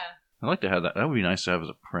 Yeah. Yeah. I'd like to have that. That would be nice to have as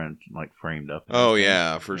a print, like framed up. and Oh, everything.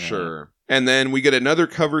 yeah, for Yeah. sure. And then we get another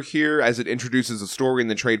cover here as it introduces a story in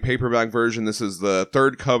the trade paperback version. This is the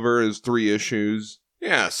third cover, is 3 issues.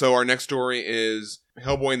 Yeah, so our next story is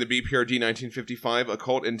Hellboy and the BPRD 1955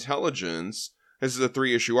 Occult Intelligence. This is a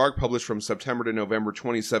 3-issue arc published from September to November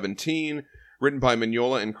 2017, written by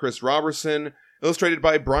Mignola and Chris Robertson, illustrated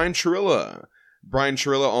by Brian Chirilla. Brian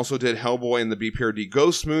Chirilla also did Hellboy and the BPRD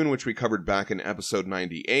Ghost Moon, which we covered back in episode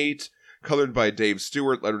 98, colored by Dave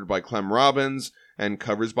Stewart, lettered by Clem Robbins, and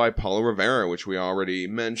covers by Paulo Rivera, which we already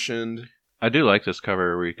mentioned. I do like this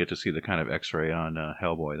cover where you get to see the kind of X-ray on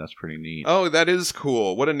Hellboy. That's pretty neat. Oh, that is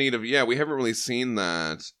cool. What a neat of... Yeah, we haven't really seen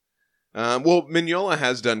that. Well, Mignola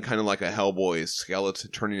has done kind of like a Hellboy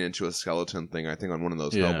skeleton, turning into a skeleton thing, I think, on one of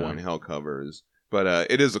those Yeah. Hellboy and Hell covers. But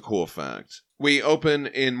it is a cool effect. We open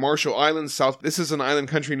in Marshall Island, South... This is an island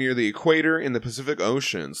country near the equator in the Pacific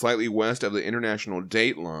Ocean, slightly west of the International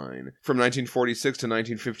Date Line. From 1946 to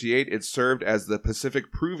 1958, it served as the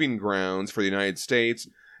Pacific Proving Grounds for the United States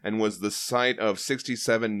and was the site of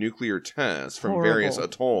 67 nuclear tests from Horrible. various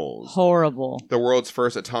atolls. Horrible. The world's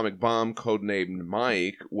first atomic bomb, codenamed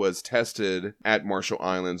Mike, was tested at Marshall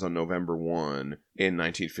Islands on November 1 in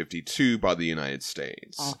 1952 by the United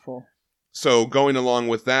States. Awful. So going along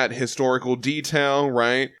with that historical detail,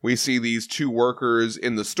 right, we see these 2 workers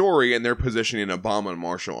in the story and they're positioning a bomb on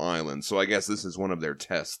Marshall Islands. So I guess this is one of their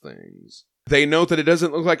test things. They note that it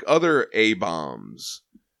doesn't look like other A-bombs.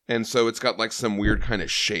 And so it's got like some weird kind of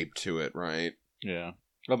shape to it, right? Yeah.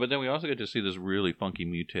 Oh, but then we also get to see this really funky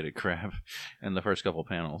mutated crab in the first couple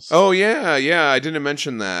panels. Oh, yeah, I didn't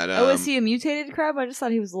mention that. Oh, is he a mutated crab? I just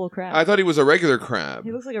thought he was a little crab. I thought he was a regular crab.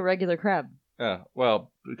 He looks like a regular crab.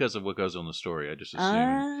 Well, because of what goes on in the story, I just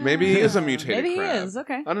assumed. Maybe he is a mutated Maybe crab. he is,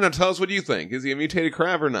 okay. I don't know, tell us what you think. Is he a mutated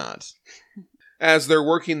crab or not? As they're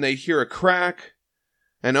working, they hear a crack,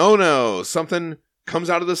 and oh no, something comes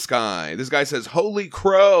out of the sky. This guy says, "Holy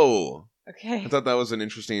crow!" Okay. I thought that was an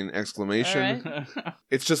interesting exclamation. All right.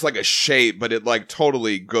 It's just like a shape, but it like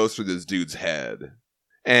totally goes through this dude's head.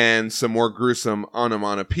 And some more gruesome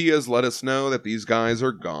onomatopoeias let us know that these guys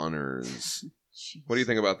are goners. Jeez. What do you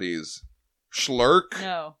think about these? Schlurk?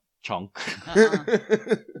 No. Chunk.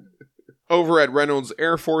 Uh-uh. Over at Reynolds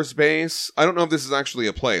Air Force Base, I don't know if this is actually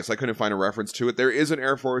a place. I couldn't find a reference to it. There is an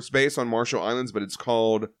Air Force Base on Marshall Islands, but it's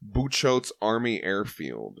called Buchholz Army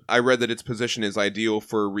Airfield. I read that its position is ideal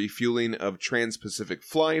for refueling of trans-Pacific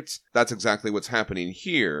flights. That's exactly what's happening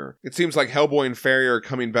here. It seems like Hellboy and Ferrier are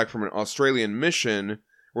coming back from an Australian mission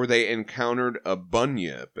where they encountered a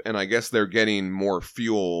bunyip, and I guess they're getting more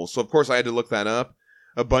fuel. So of course I had to look that up.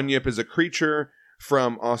 A bunyip is a creature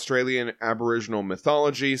from Australian Aboriginal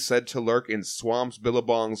mythology said to lurk in swamps,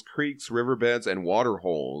 billabongs, creeks, riverbeds, and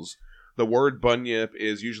waterholes. The word bunyip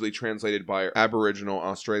is usually translated by Aboriginal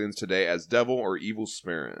Australians today as devil or evil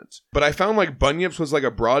spirit. But I found like bunyips was like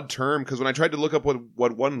a broad term, because when I tried to look up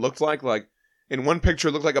what one looked like in one picture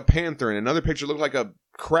it looked like a panther, and another picture looked like a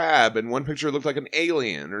crab, and one picture looked like an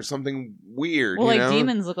alien or something weird. Well, you like know?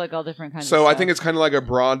 demons look like all different kinds of So stuff. I think it's kind of like a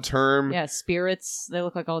broad term. Yeah, spirits, they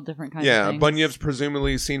look like all different kinds of Yeah, things. bunyips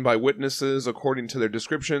presumably seen by witnesses, according to their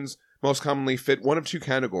descriptions, most commonly fit one of two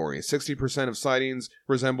categories. 60% of sightings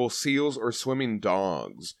resemble seals or swimming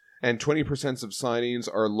dogs, and 20% of sightings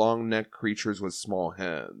are long-necked creatures with small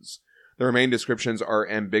heads. The remaining descriptions are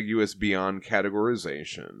ambiguous beyond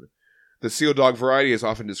categorization. The seal dog variety is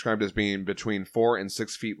often described as being between 4 and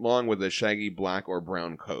 6 feet long with a shaggy black or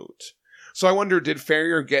brown coat. So I wonder, did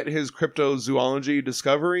Ferrier get his cryptozoology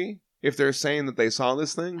discovery if they're saying that they saw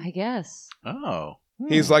this thing? I guess. Oh.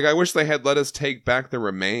 He's like, I wish they had let us take back the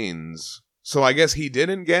remains. So I guess he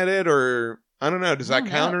didn't get it, or I don't know. Does that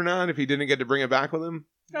count or not if he didn't get to bring it back with him?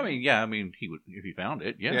 I mean, yeah. I mean, he would if he found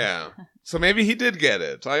it. Yeah. Yeah. So maybe he did get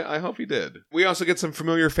it. I hope he did. We also get some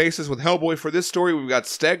familiar faces with Hellboy for this story. We've got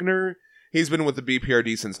Stegner. He's been with the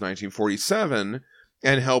BPRD since 1947.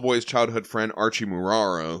 And Hellboy's childhood friend Archie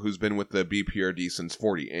Muraro, who's been with the BPRD since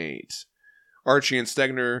 48. Archie and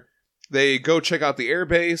Stegner, they go check out the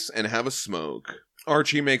airbase and have a smoke.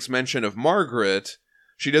 Archie makes mention of Margaret.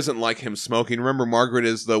 She doesn't like him smoking. Remember, Margaret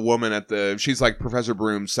is the woman she's like Professor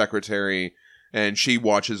Broom's secretary, and she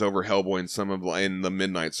watches over Hellboy in the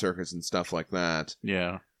Midnight Circus and stuff like that.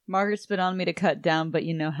 Yeah. Margaret's been on me to cut down, but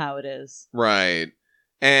you know how it is. Right.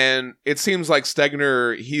 And it seems like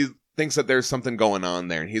Stegner, he thinks that there's something going on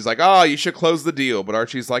there. And he's like, oh, you should close the deal. But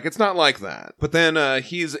Archie's like, it's not like that. But then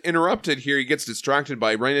he's interrupted here. He gets distracted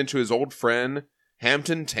by running into his old friend,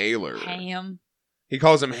 Hampton Taylor. Ham. He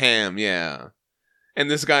calls him Ham, yeah.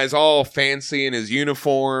 And this guy's all fancy in his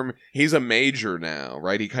uniform. He's a major now,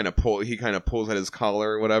 right? He kind of pulls at his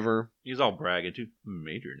collar or whatever. He's all bragging too.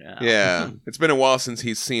 Major now. Yeah. It's been a while since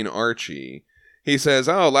he's seen Archie. He says,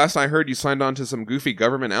 oh, last I heard you signed on to some goofy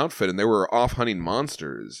government outfit and they were off hunting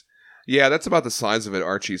monsters. Yeah, that's about the size of it,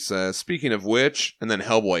 Archie says. Speaking of which, and then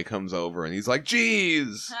Hellboy comes over and he's like,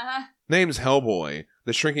 geez. Name's Hellboy.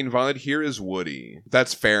 The shrinking violet here is Woody.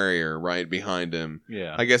 That's Ferrier, right, behind him.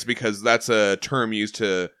 Yeah. I guess because that's a term used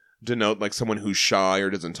to denote like someone who's shy or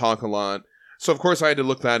doesn't talk a lot. So of course I had to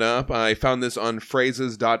look that up. I found this on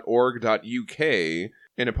phrases.org.uk.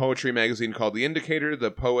 In a poetry magazine called The Indicator,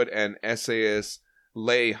 the poet and essayist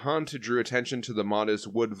Leigh Hunt drew attention to the modest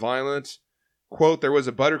wood violet. Quote, there was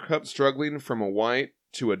a buttercup struggling from a white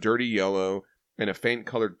to a dirty yellow and a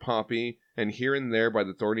faint-colored poppy, and here and there by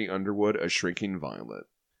the thorny underwood a shrinking violet.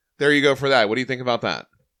 There you go for that. What do you think about that?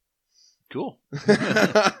 Cool.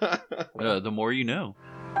 The more you know.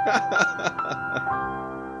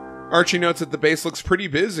 Archie notes that the base looks pretty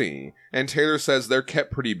busy, and Taylor says they're kept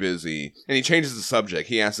pretty busy. And he changes the subject.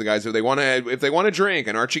 He asks the guys if they want to drink,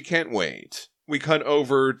 and Archie can't wait. We cut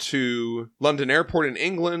over to London Airport in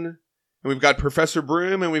England, and we've got Professor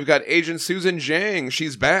Broom, and we've got Agent Susan Zhang.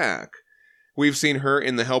 She's back. We've seen her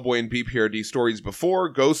in the Hellboy and BPRD stories before,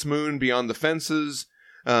 Ghost Moon, Beyond the Fences.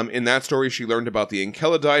 In that story, she learned about the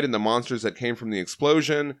Enceladite and the monsters that came from the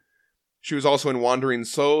explosion. She was also in Wandering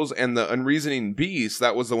Souls and the Unreasoning Beast.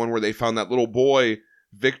 That was the one where they found that little boy,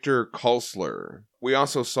 Victor Kulsler. We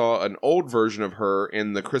also saw an old version of her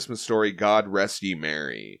in the Christmas story God Rest Ye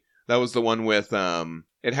Merry. That was the one with,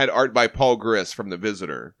 it had art by Paul Grist from The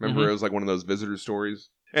Visitor. Remember, It was like one of those Visitor stories?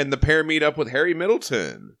 And the pair meet up with Harry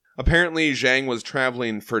Middleton. Apparently, Zhang was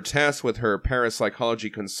traveling for tests with her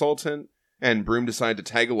parapsychology consultant, and Broom decided to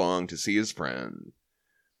tag along to see his friend.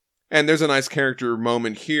 And there's a nice character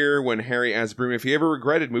moment here when Harry asks Broom if he ever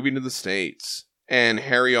regretted moving to the States. And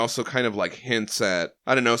Harry also kind of like hints at,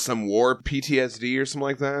 I don't know, some war PTSD or something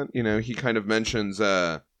like that. You know, he kind of mentions,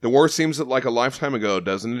 the war seems like a lifetime ago,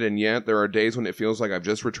 doesn't it? And yet there are days when it feels like I've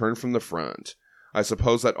just returned from the front. I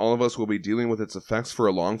suppose that all of us will be dealing with its effects for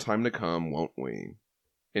a long time to come, won't we?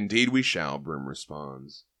 Indeed we shall, Broom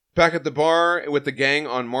responds. Back at the bar with the gang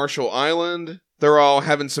on Marshall Island, they're all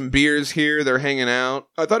having some beers here, they're hanging out.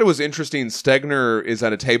 I thought it was interesting Stegner is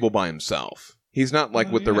at a table by himself. He's not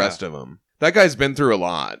like with the yeah. rest of them. That guy's been through a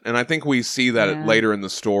lot, and I think we see that Yeah. later in the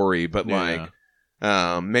story, but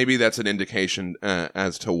Yeah. maybe that's an indication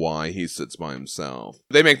as to why he sits by himself.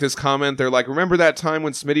 They make this comment, they're like, remember that time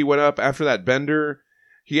when Smitty went up after that bender?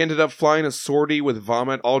 He ended up flying a sortie with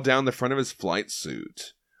vomit all down the front of his flight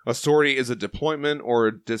suit. A sortie is a deployment or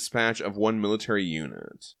a dispatch of one military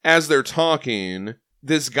unit. As they're talking,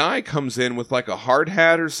 this guy comes in with like a hard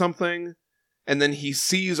hat or something, and then he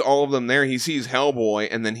sees all of them there. He sees Hellboy,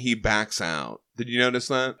 and then he backs out. Did you notice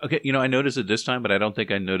that? Okay, I noticed it this time, but I don't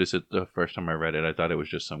think I noticed it the first time I read it. I thought it was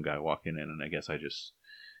just some guy walking in, and I guess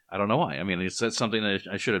I don't know why. I mean, that's something that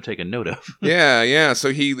I should have taken note of. Yeah.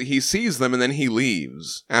 So he sees them, and then he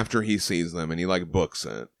leaves after he sees them, and he like books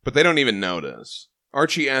it. But they don't even notice.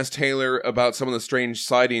 Archie asks Taylor about some of the strange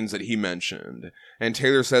sightings that he mentioned, and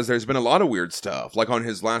Taylor says there's been a lot of weird stuff. Like on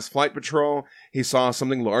his last flight patrol, he saw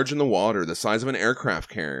something large in the water, the size of an aircraft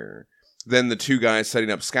carrier. Then the two guys setting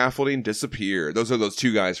up scaffolding disappeared. Those are those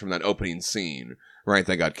two guys from that opening scene, right?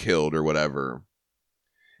 They got killed or whatever.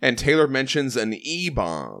 And Taylor mentions an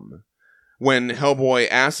E-bomb. When Hellboy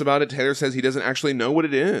asks about it, Taylor says he doesn't actually know what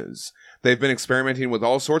it is. They've been experimenting with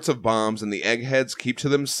all sorts of bombs, and the eggheads keep to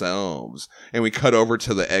themselves. And we cut over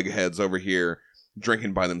to the eggheads over here,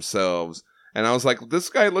 drinking by themselves. And I was like, this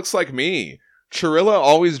guy looks like me. Chirilla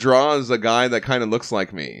always draws a guy that kind of looks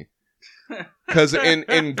like me. Because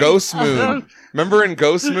in Ghost Moon, remember in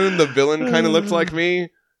Ghost Moon, the villain kind of looked like me?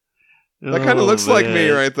 That kind of looks like me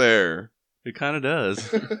right there. It kind of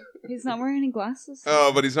does. He's not wearing any glasses.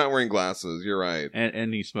 Oh, but he's not wearing glasses. You're right.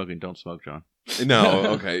 And he's smoking. Don't smoke, John. No,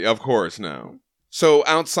 okay, of course, no. So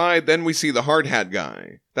outside, then we see the hard hat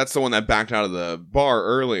guy. That's the one that backed out of the bar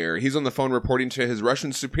earlier. He's on the phone reporting to his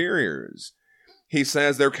Russian superiors. He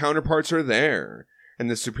says their counterparts are there, and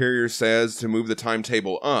the superior says to move the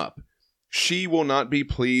timetable up. She will not be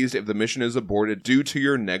pleased if the mission is aborted due to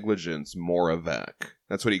your negligence, Moravec.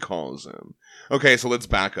 That's what he calls him. Okay, so let's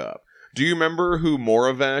back up. Do you remember who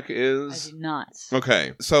Moravec is? I do not.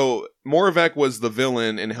 Okay, so Moravec was the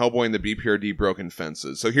villain in Hellboy and the BPRD Broken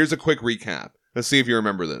Fences. So here's a quick recap. Let's see if you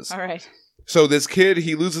remember this. All right. So this kid,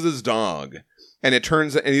 he loses his dog, and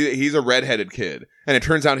he's a redheaded kid, and it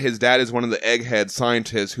turns out his dad is one of the egghead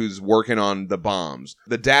scientists who's working on the bombs.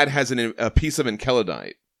 The dad has a piece of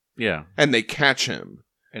enkelodite, Yeah. and they catch him.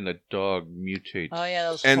 And the dog mutates. Oh yeah,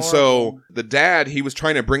 that was And horrible. so the dad, he was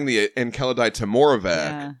trying to bring the enkelodite to Moravec.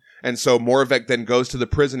 Yeah. And so Moravec then goes to the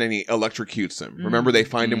prison and he electrocutes him. Remember, they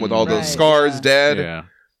find him with all Right, those scars, yeah. dead.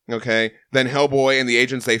 Yeah. Okay. Then Hellboy and the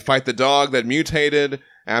agents, they fight the dog that mutated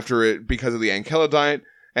after it because of the enkelodite.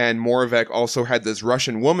 And Moravec also had this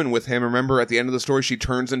Russian woman with him. Remember, at the end of the story, she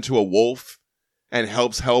turns into a wolf and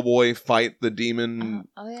helps Hellboy fight the demon.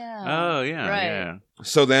 Oh yeah. Oh, yeah. Right. Yeah.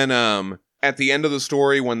 So then, at the end of the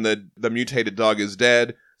story, when the mutated dog is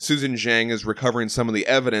dead, Susan Zhang is recovering some of the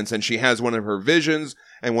evidence, and she has one of her visions,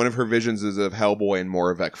 and one of her visions is of Hellboy and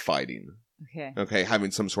Moravec fighting. Okay, having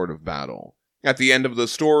some sort of battle. At the end of the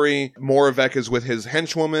story, Moravec is with his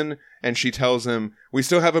henchwoman, and she tells him, we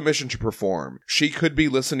still have a mission to perform. She could be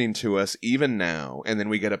listening to us even now. And then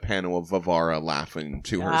we get a panel of Vivara laughing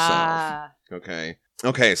to herself. Ah.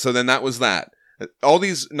 Okay, so then that was that. All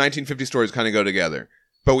these 1950 stories kind of go together.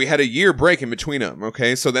 But we had a year break in between them,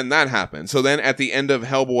 okay? So then that happened. So then at the end of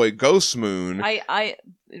Hellboy Ghost Moon... I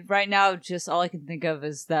right now, just all I can think of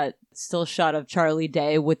is that still shot of Charlie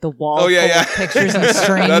Day with the wall Oh, yeah, full yeah. of pictures and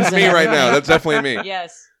strings. That's me and right now. everything. That's definitely me.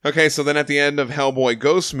 Yes. Okay, so then at the end of Hellboy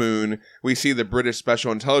Ghost Moon, we see the British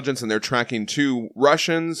Special Intelligence, and they're tracking two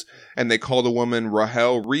Russians, and they call the woman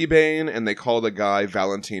Rahel Rebane, and they call the guy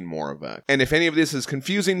Valentin Moravec. And if any of this is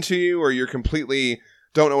confusing to you, or you're completely...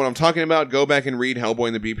 don't know what I'm talking about, go back and read Hellboy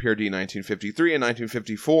and the BPRD 1953 and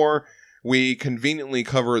 1954. We conveniently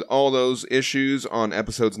covered all those issues on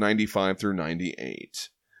episodes 95 through 98.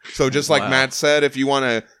 So just like Wow. Matt said, if you want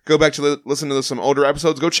to go back to listen to some older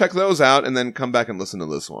episodes, go check those out and then come back and listen to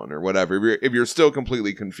this one or whatever, if you're still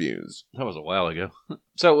completely confused. That was a while ago.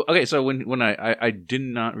 So when I did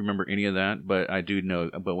not remember any of that, but I do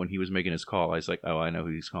know. But when he was making his call, I was like, oh, I know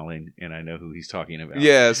who he's calling, and I know who he's talking about.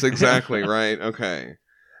 Yes, exactly, right, okay.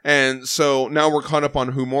 And so now we're caught up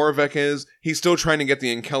on who Moravec is. He's still trying to get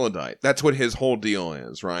the enkelodite. That's what his whole deal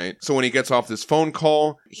is, right? So when he gets off this phone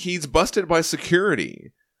call, he's busted by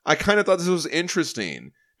security. I kind of thought this was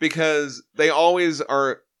interesting because they always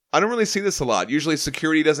are... I don't really see this a lot. Usually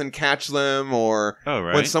security doesn't catch them, or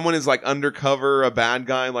when someone is like undercover, a bad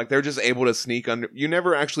guy, like they're just able to sneak under. You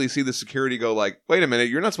never actually see the security go like, wait a minute,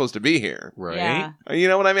 you're not supposed to be here. Right. Yeah. You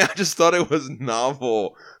know what I mean? I just thought it was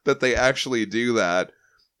novel that they actually do that.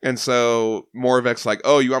 And so Moravec's like,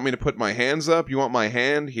 oh, you want me to put my hands up? You want my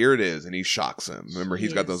hand? Here it is. And he shocks him. Remember,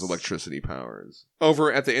 he's got those electricity powers.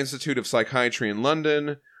 Over at the Institute of Psychiatry in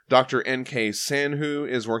London, Dr. N.K. Sanhu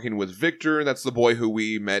is working with Victor. That's the boy who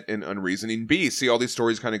we met in Unreasoning Beast. See, all these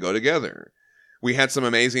stories kind of go together. We had some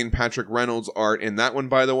amazing Patrick Reynolds art in that one,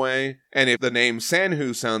 by the way. And if the name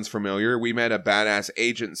Sanhu sounds familiar, we met a badass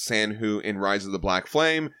Agent Sanhu in Rise of the Black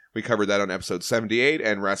Flame. We covered that on episode 78,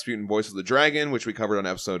 and Rasputin Voice of the Dragon, which we covered on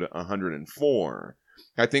episode 104.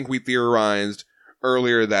 I think we theorized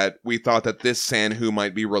earlier that we thought that this Sanhu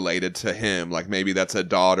might be related to him, like maybe that's a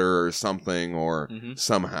daughter or something, or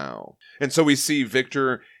somehow. And so we see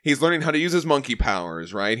Victor, he's learning how to use his monkey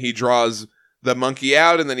powers, right? He draws the monkey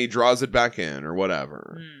out and then he draws it back in, or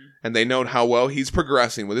whatever. And they note how well he's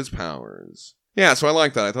progressing with his powers. Yeah, so I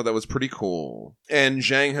like that. I thought that was pretty cool. And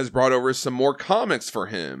Zhang has brought over some more comics for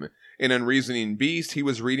him. In Unreasoning Beast, he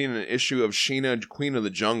was reading an issue of Sheena, Queen of the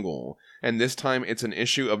Jungle, and this time it's an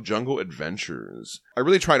issue of Jungle Adventures. I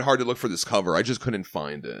really tried hard to look for this cover, I just couldn't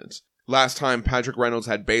find it. Last time, Patrick Reynolds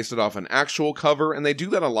had based it off an actual cover, and they do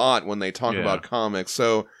that a lot when they talk about comics,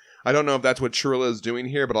 so I don't know if that's what Chirla is doing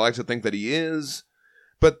here, but I like to think that he is.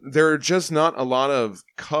 But there are just not a lot of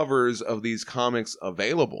covers of these comics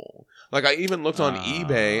available. Like, I even looked on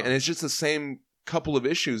eBay, and it's just the same couple of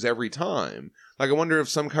issues every time. Like, I wonder if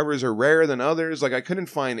some covers are rarer than others. Like, I couldn't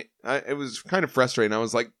find... it was kind of frustrating. I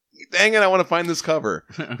was like, dang it, I want to find this cover.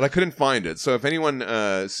 But I couldn't find it. So if anyone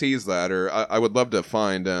sees that, or I would love to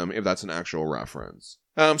find if that's an actual reference.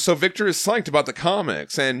 So Victor is psyched about the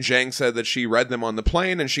comics, and Zhang said that she read them on the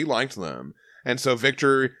plane, and she liked them. And so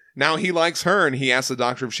Victor, now he likes her, and he asks the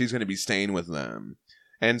doctor if she's going to be staying with them.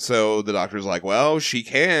 And so the doctor's like, well, she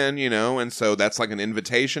can, you know, and so that's like an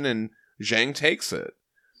invitation, and Zhang takes it.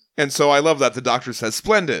 And so I love that the doctor says,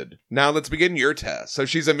 splendid. Now let's begin your test. So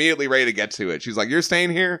she's immediately ready to get to it. She's like, you're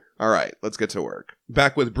staying here? All right, let's get to work.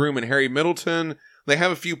 Back with Broom and Harry Middleton. They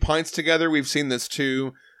have a few pints together. We've seen this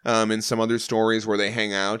too in some other stories where they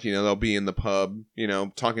hang out. You know, they'll be in the pub, you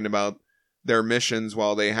know, talking about their missions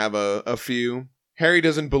while they have a few. Harry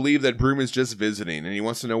doesn't believe that Broom is just visiting, and he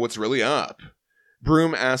wants to know what's really up.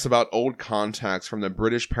 Broom asks about old contacts from the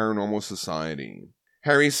British Paranormal Society.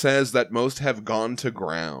 Harry says that most have gone to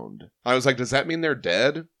ground. I was like, does that mean they're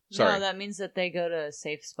dead? Sorry. No, that means that they go to a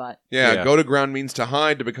safe spot. Yeah, go to ground means to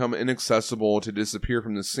hide, to become inaccessible, to disappear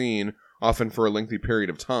from the scene, often for a lengthy period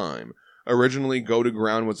of time. Originally, go to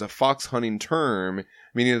ground was a fox hunting term,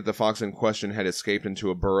 meaning that the fox in question had escaped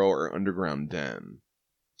into a burrow or underground den.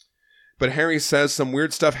 But Harry says some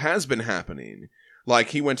weird stuff has been happening. Like,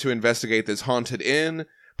 he went to investigate this haunted inn,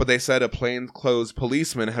 but they said a plainclothes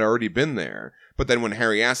policeman had already been there. But then when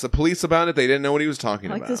Harry asked the police about it, they didn't know what he was talking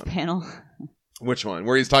about. I like this panel. Which one?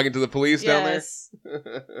 Where he's talking to the police down there? Yes.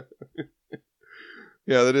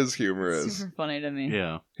 Yeah, that is humorous. Super funny to me.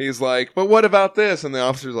 Yeah. He's like, but what about this? And the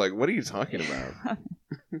officer's like, what are you talking about?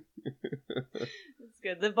 It's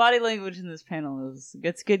good. The body language in this panel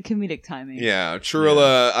gets good comedic timing. Yeah,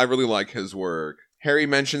 Chirla, I really like his work. Harry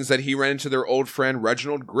mentions that he ran into their old friend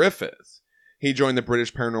Reginald Griffith. He joined the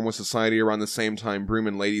British Paranormal Society around the same time Broom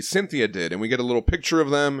and Lady Cynthia did, and we get a little picture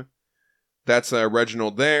of them. That's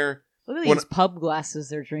Reginald there. Look at these pub glasses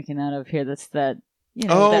they're drinking out of here. That's that, you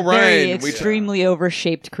know, that right. very extremely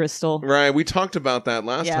overshaped crystal. Right, we talked about that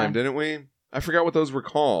last time, didn't we? I forgot what those were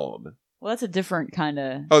called. Well, that's a different kind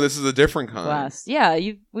of. Oh, this is a different kind. Glass. Yeah,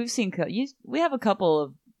 we've seen. We have a couple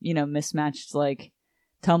of mismatched like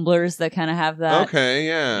tumblers that kind of have that. Okay,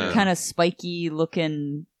 yeah. Kind of spiky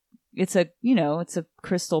looking. It's a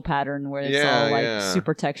crystal pattern where it's all like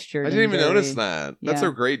super textured. I didn't even notice that. That's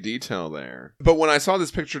a great detail there. But when I saw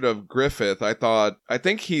this picture of Griffith, I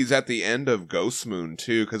think he's at the end of Ghost Moon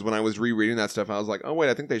too, because when I was rereading that stuff, I was like, oh wait,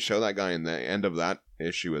 I think they show that guy in the end of that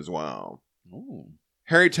issue as well. Ooh.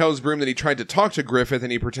 Harry tells Broom that he tried to talk to Griffith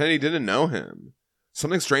and he pretended he didn't know him.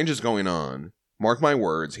 Something strange is going on. Mark my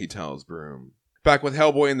words, he tells Broom. Back with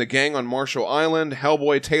Hellboy and the gang on Marshall Island,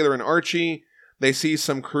 Hellboy, Taylor, and Archie, they see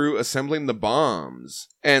some crew assembling the bombs.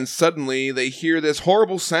 And suddenly, they hear this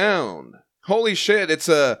horrible sound. Holy shit, it's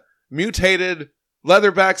a mutated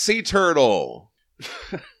leatherback sea turtle.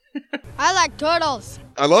 I like turtles.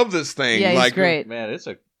 I love this thing. Yeah, he's great. Man, it's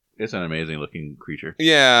an amazing looking creature.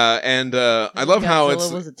 Yeah, and I love how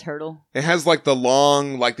Godzilla was a turtle. It has like the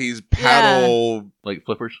long, like these paddle... Like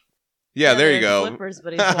flippers? Yeah, there you go. Flippers,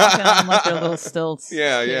 but he's walking on like their little stilts.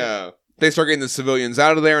 Yeah. They start getting the civilians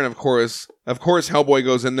out of there, and of course, Hellboy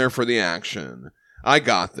goes in there for the action. I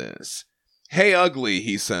got this. Hey, ugly,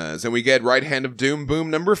 he says, and we get Right Hand of Doom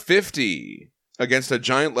Boom number 50. against a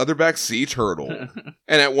giant leatherback sea turtle.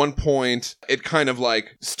 And at one point, it kind of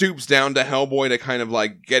like stoops down to Hellboy to kind of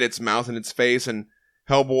like get its mouth in its face, and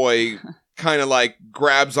Hellboy kind of like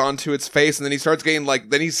grabs onto its face, and then he starts getting like,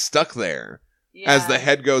 then he's stuck there. Yeah. As the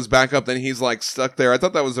head goes back up, then he's like stuck there. I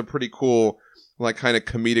thought that was a pretty cool, like kind of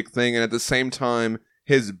comedic thing. And at the same time,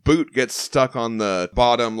 his boot gets stuck on the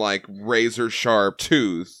bottom, like razor sharp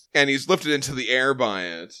tooth, and he's lifted into the air by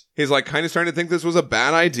it. He's like kind of starting to think this was a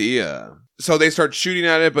bad idea. So they start shooting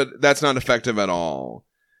at it, but that's not effective at all.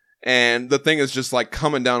 And the thing is just like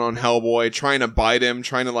coming down on Hellboy, trying to bite him,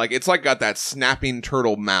 trying to like, it's like got that snapping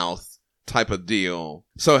turtle mouth type of deal.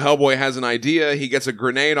 So Hellboy has an idea. He gets a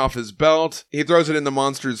grenade off his belt. He throws it in the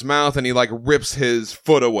monster's mouth, and he like rips his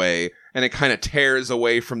foot away, and it kind of tears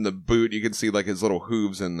away from the boot. You can see like his little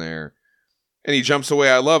hooves in there. And he jumps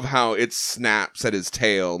away. I love how it snaps at his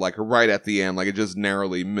tail, like right at the end, like it just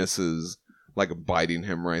narrowly misses, like biting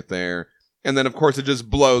him right there. And then of course it just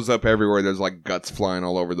blows up everywhere. There's like guts flying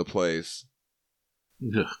all over the place.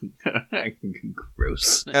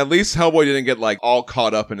 Gross. At least Hellboy didn't get like all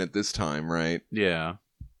caught up in it this time, right? Yeah.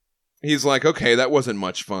 He's like, okay, that wasn't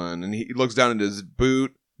much fun. And he looks down at his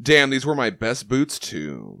boot. Damn, these were my best boots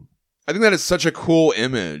too. I think that is such a cool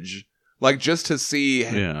image. Like just to see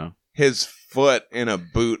his foot in a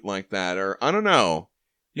boot like that. Or I don't know.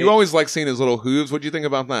 You always like seeing his little hooves. What do you think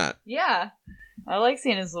about that? Yeah. I like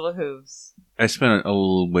seeing his little hooves. I spent a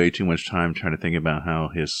little way too much time trying to think about how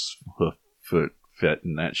his foot fit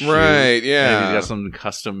in that shoe. Right, yeah. Maybe he's got some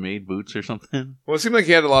custom made boots or something. Well, it seemed like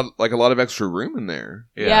he had a lot of extra room in there.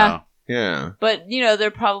 Yeah. Yeah. But,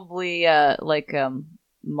 they're probably,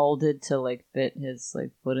 molded to, like, fit his,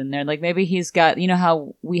 like, foot in there. Like, maybe he's got,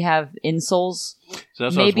 how we have insoles? So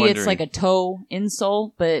that's maybe it's like a toe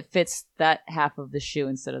insole, but it fits that half of the shoe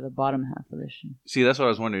instead of the bottom half of the shoe. See, that's what I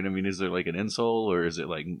was wondering. I mean, is there, like, an insole, or is it,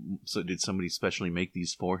 like, so did somebody specially make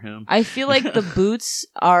these for him? I feel like the boots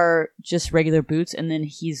are just regular boots, and then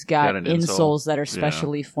he's got insoles that are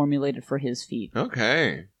specially formulated for his feet.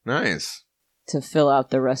 Okay. Nice. To fill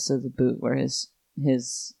out the rest of the boot where his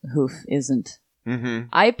hoof isn't. Mm-hmm.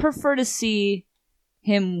 I prefer to see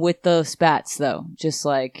him with the spats, though. Just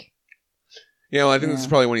like... Yeah, well, I think this is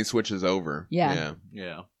probably when he switches over. Yeah.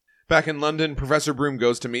 Back in London, Professor Broom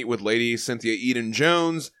goes to meet with Lady Cynthia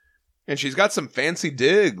Eden-Jones, and she's got some fancy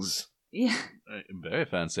digs. Yeah. Very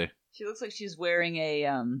fancy. She looks like she's wearing a,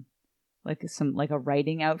 like a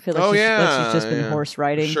riding outfit. Like she's just been horse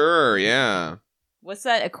riding. Sure, yeah. What's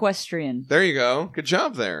that? Equestrian. There you go. Good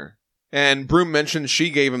job there. And Broom mentioned she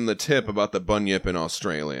gave him the tip about the bunyip in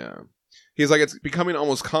Australia. He's like, it's becoming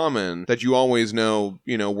almost common that you always know,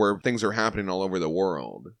 where things are happening all over the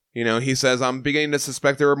world. He says, I'm beginning to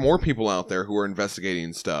suspect there are more people out there who are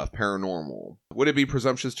investigating stuff, paranormal. Would it be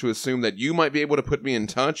presumptuous to assume that you might be able to put me in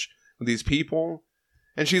touch with these people?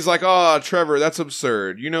 And she's like, oh, Trevor, that's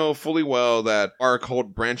absurd. You know fully well that our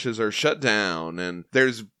occult branches are shut down, and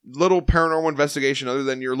there's little paranormal investigation other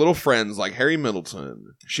than your little friends like Harry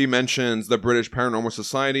Middleton. She mentions the British Paranormal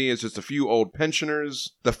Society is just a few old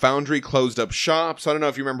pensioners. The Foundry closed up shop. So I don't know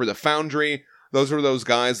if you remember the Foundry. Those were those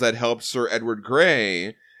guys that helped Sir Edward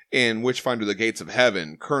Grey in Witchfinder: The Gates of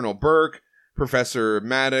Heaven. Colonel Burke, Professor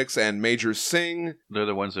Maddox, and Major Singh. They're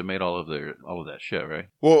the ones that made all of that shit, right?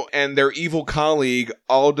 Well, and their evil colleague,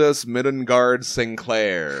 Aldous Middengard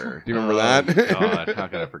Sinclair. Do you remember that? God, how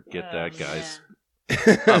can I forget that, guys?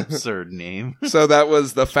 Absurd name. So that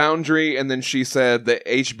was the Foundry, and then she said the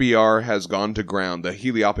HBR has gone to ground, the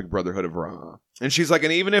Heliopic Brotherhood of Ra. And she's like,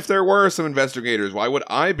 and even if there were some investigators, why would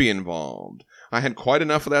I be involved? I had quite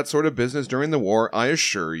enough of that sort of business during the war, I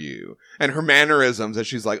assure you. And her mannerisms, as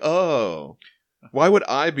she's like, oh, why would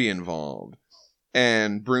I be involved?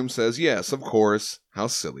 And Broom says, yes, of course. How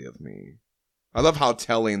silly of me. I love how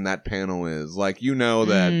telling that panel is. Like,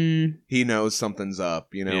 that he knows something's up.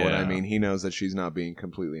 You know what I mean? He knows that she's not being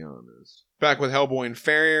completely honest. Back with Hellboy and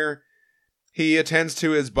Farrier, he attends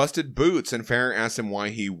to his busted boots, and Farrier asks him why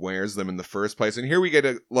he wears them in the first place. And here we get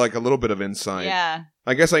a little bit of insight. Yeah.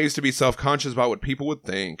 I guess I used to be self-conscious about what people would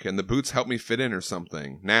think, and the boots help me fit in or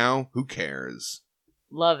something. Now, who cares?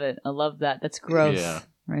 Love it. I love that. That's gross. Yeah.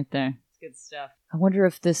 Right there. It's good stuff. I wonder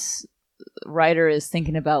if this writer is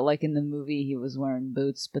thinking about, like, in the movie he was wearing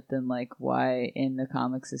boots, but then, like, why in the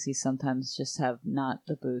comics does he sometimes just have not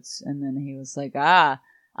the boots? And then he was like,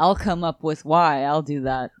 I'll come up with why. I'll do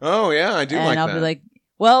that. Oh, yeah, I do like that. And I'll be like,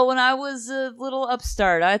 well, when I was a little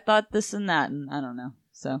upstart, I thought this and that, and I don't know.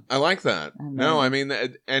 So I like that. I have No, no I mean,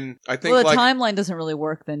 and I think well, the like timeline doesn't really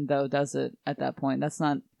work then, though, does it? At that point, that's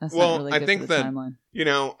not well, really I good think for the that timeline. you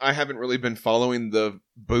know I haven't really been following the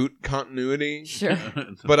Boot continuity. Sure.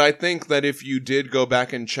 But I think that if you did go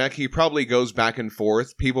back and check, he probably goes back and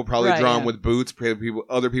forth. People probably Right, draw him yeah. with boots.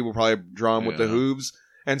 Other people probably draw him with the Yeah. hooves.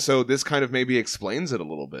 And so this kind of maybe explains it a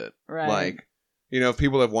little bit. Right. Like, you know, if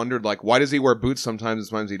people have wondered, like, why does he wear boots sometimes and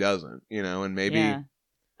sometimes he doesn't? You know, and maybe... Yeah.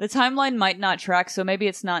 The timeline might not track, so maybe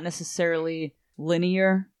it's not necessarily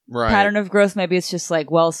linear Right. pattern of growth. Maybe it's just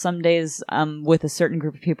like, well, some days I'm with a certain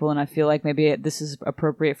group of people and I feel like maybe this is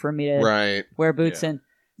appropriate for me to Right. wear boots. Yeah. And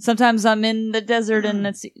sometimes I'm in the desert and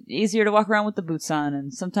it's easier to walk around with the boots on.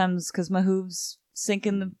 And sometimes because my hooves sink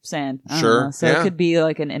in the sand. I don't Sure, know. So yeah. it could be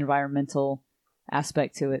like an environmental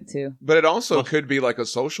aspect to it too. But it also could be like a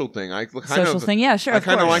social thing. I kind Social of thing. Yeah, sure. I of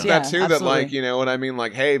kind of course. like that Yeah, too. That absolutely. like, you know what I mean?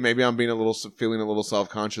 Like, hey, maybe I'm being feeling a little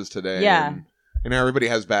self-conscious today. Yeah. And, you know, everybody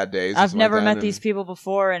has bad days. and I've stuff never like that, met and these people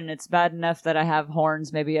before, and it's bad enough that I have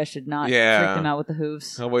horns. Maybe I should not Yeah. freak them out with the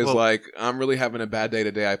hooves. Always Well- like, I'm really having a bad day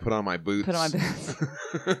today. I put on my boots. Put on my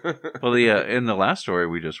boots. Well, in the last story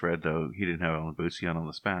we just read, though, he didn't have on the boots; he had on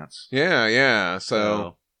the spats. yeah.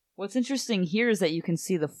 So, What's interesting here is that you can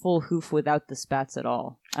see the full hoof without the spats at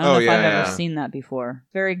all. I don't know if I've ever seen that before.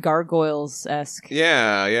 Very gargoyles-esque.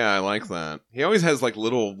 yeah, I like that. He always has like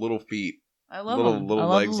little feet. I love Little- them. little I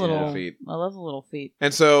love legs the and little little feet. I love the little feet.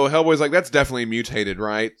 And so Hellboy's like, that's definitely mutated,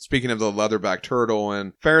 right? Speaking of the leatherback turtle.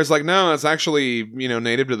 And Farrah's like, no, it's actually, you know,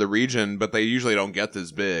 native to the region, but they usually don't get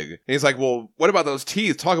this big. And he's like, well, what about those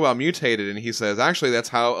teeth? Talk about mutated. And he says, actually, that's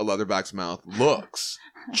how a leatherback's mouth looks.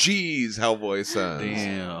 Jeez, Hellboy says.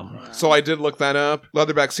 Damn. So I did look that up.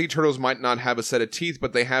 Leatherback sea turtles might not have a set of teeth,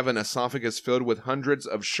 but they have an esophagus filled with hundreds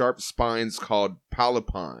of sharp spines called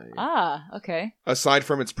polypi. Ah, okay. Aside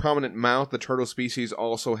from its prominent mouth, the turtle species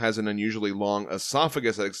also has an unusually long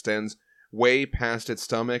esophagus that extends way past its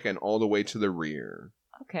stomach and all the way to the rear.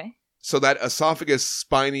 Okay. So that esophagus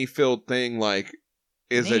spiny filled thing, like,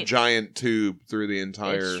 is a Neat. giant tube through the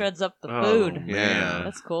entire... It shreds up the Oh, food. Yeah.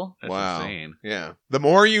 That's cool. That's wow. insane. Yeah. The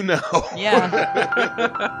more you know. Yeah.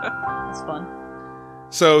 That's fun.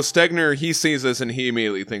 So Stegner, he sees this and he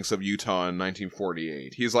immediately thinks of Utah in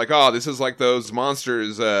 1948. He's like, oh, this is like those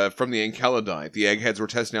monsters from the Enceladite. The eggheads were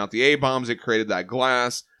testing out the A-bombs. It created that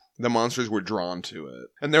glass. The monsters were drawn to it.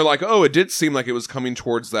 And they're like, oh, it did seem like it was coming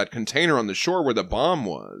towards that container on the shore where the bomb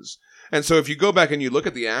was. And so if you go back and you look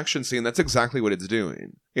at the action scene, that's exactly what it's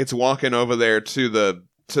doing. It's walking over there to the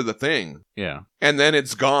thing. Yeah. And then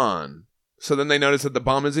it's gone. So then they notice that the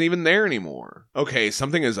bomb isn't even there anymore. Okay,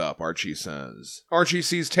 something is up, Archie says. Archie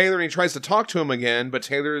sees Taylor and he tries to talk to him again, but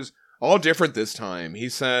Taylor's all different this time. He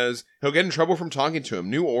says he'll get in trouble from talking to him.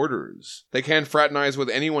 New orders. They can't fraternize with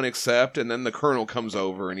anyone except, and then the Colonel comes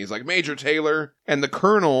over and he's like, Major Taylor. And the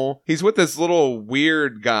Colonel, he's with this little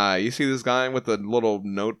weird guy. You see this guy with the little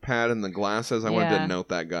notepad and the glasses? I wanted Yeah. to note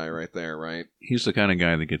that guy right there, right? He's the kind of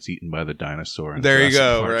guy that gets eaten by the dinosaur. in There you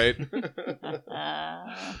Jurassic go, Park.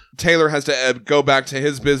 right? Taylor has to go back to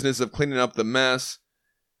his business of cleaning up the mess.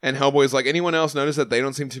 And Hellboy's like, anyone else notice that they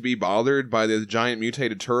don't seem to be bothered by this giant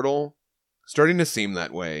mutated turtle? Starting to seem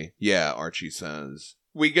that way. Yeah, Archie says.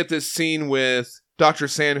 We get this scene with Dr.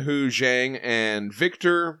 Sanhu, Zhang, and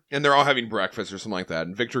Victor, and they're all having breakfast or something like that.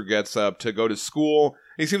 And Victor gets up to go to school.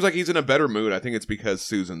 He seems like he's in a better mood. I think it's because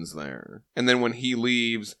Susan's there. And then when he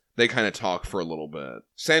leaves, they kind of talk for a little bit.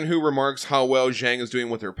 Sanhu remarks how well Zhang is doing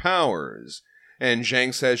with her powers. And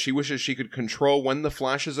Zhang says she wishes she could control when the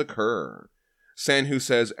flashes occur. Sanhu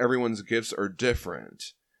says everyone's gifts are different.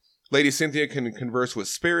 Lady Cynthia can converse with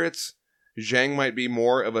spirits. Zhang might be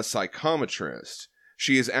more of a psychometrist.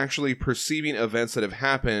 She is actually perceiving events that have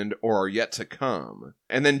happened or are yet to come.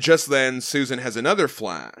 And then just then, Susan has another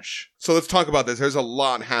flash. So let's talk about this. There's a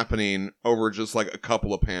lot happening over just like a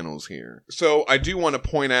couple of panels here. So I do want to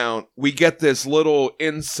point out, we get this little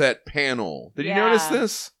inset panel. Did you notice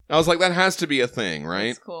this? I was like, that has to be a thing, right?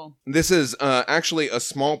 That's cool. This is actually a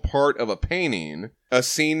small part of a painting, a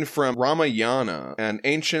scene from Ramayana, an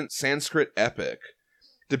ancient Sanskrit epic.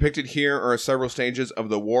 Depicted here are several stages of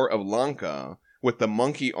the War of Lanka, with the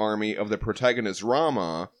monkey army of the protagonist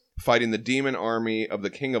Rama fighting the demon army of the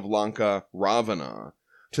king of Lanka, Ravana,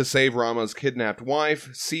 to save Rama's kidnapped wife,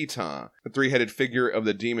 Sita. The three-headed figure of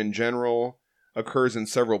the demon general occurs in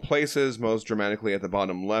several places, most dramatically at the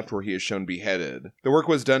bottom left where he is shown beheaded. The work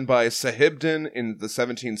was done by Sahibdin in the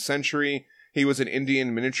 17th century. He was an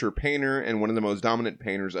Indian miniature painter and one of the most dominant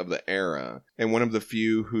painters of the era, and one of the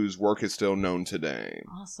few whose work is still known today.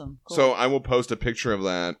 Awesome. Cool. So I will post a picture of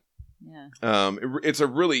that. Yeah. It's a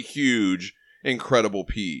really huge incredible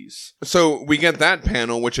piece. So we get that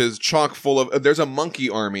panel, which is chock full of, there's a monkey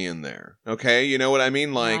army in there. Okay. You know what I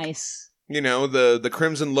mean? Like, Nice. you know, the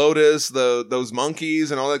Crimson Lotus, those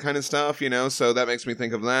monkeys and all that kind of stuff, you know, so that makes me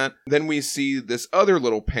think of that. Then we see this other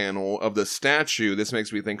little panel of the statue. This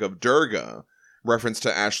makes me think of Durga, reference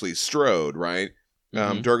to Ashley Strode, right?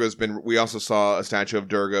 Durga's we also saw a statue of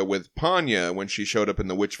Durga with Panya when she showed up in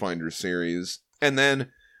the Witchfinder series. And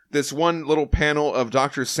then this one little panel of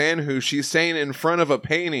Dr. Sanhu, she's staying in front of a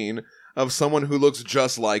painting of someone who looks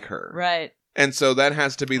just like her. Right. And so that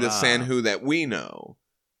has to be the Sanhu that we know.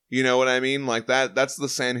 You know what I mean? Like that's the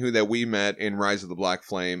Sanhu that we met in Rise of the Black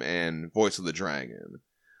Flame and Voice of the Dragon.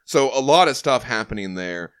 So a lot of stuff happening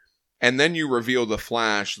there. And then you reveal the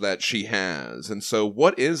flash that she has. And so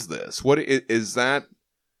what is this? What is that?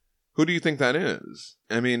 Who do you think that is?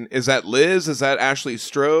 I mean, is that Liz? Is that Ashley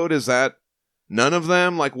Strode? Is that none of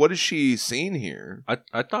them? Like, what is she seeing here?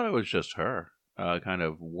 I thought it was just her. Kind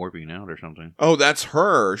of warping out or something. Oh, that's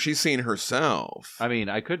her. She's seeing herself. I mean,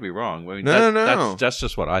 I could be wrong. I mean, No. That's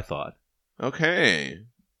just what I thought. Okay.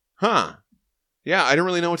 Huh. Yeah, I didn't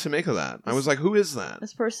really know what to make of that. I was like, who is that?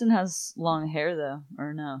 This person has long hair, though,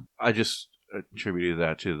 or no? I just attributed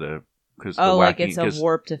that to the... like it's a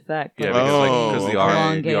warped effect. Yeah,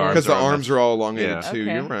 like, because the arms are all elongated too.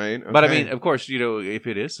 Okay. You're right. Okay. But I mean, of course, you know, if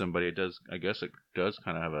it is somebody, it does. I guess it does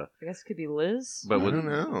kind of have a. I guess it could be Liz. But I don't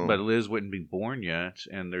know. But Liz wouldn't be born yet,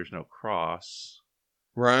 and there's no cross.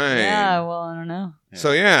 Right. Yeah. Well, I don't know. Yeah.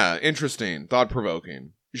 So yeah, interesting,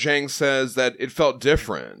 thought-provoking. Zhang says that it felt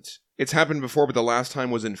different. It's happened before, but the last time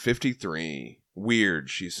was in 53. Weird,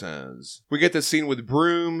 she says. We get this scene with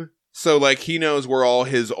Broom. So, like, he knows where all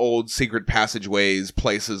his old secret passageways,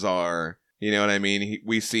 places are. You know what I mean?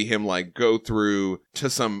 We see him, like, go through to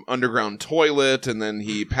some underground toilet, and then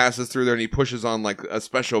he passes through there, and he pushes on, like, a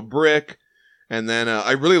special brick. And then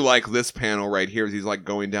I really like this panel right here as he's, like,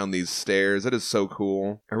 going down these stairs. That is so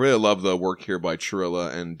cool. I really love the work here by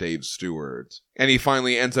Chirilla and Dave Stewart. And he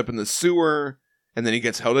finally ends up in the sewer, and then he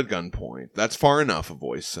gets held at gunpoint. That's far enough, a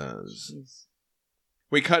voice says. Jeez.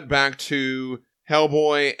 We cut back to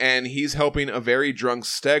Hellboy, and he's helping a very drunk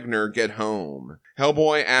Stegner get home.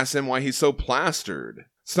 Hellboy asks him why he's so plastered.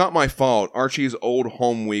 It's not my fault. Archie's old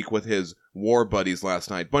home week with his war buddies last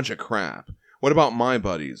night. Bunch of crap. What about my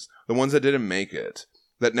buddies? The ones that didn't make it.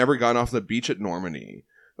 That never got off the beach at Normandy.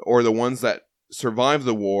 Or the ones that survived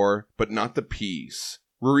the war, but not the peace.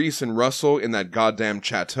 Ruiz and Russell in that goddamn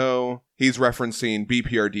chateau. He's referencing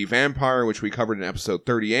BPRD Vampire, which we covered in episode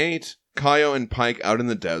 38. Kaio and Pike out in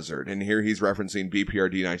the desert, and here he's referencing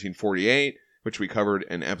BPRD 1948, which we covered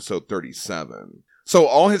in episode 37. So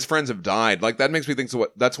all his friends have died. Like, that makes me think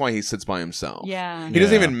that's why he sits by himself. Yeah. He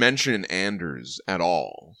doesn't even mention Anders at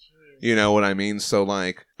all. You know what I mean? So,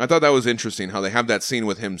 like, I thought that was interesting how they have that scene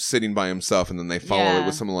with him sitting by himself, and then they follow it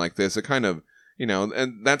with something like this. It kind of, you know,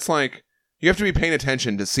 and that's like, you have to be paying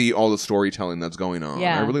attention to see all the storytelling that's going on.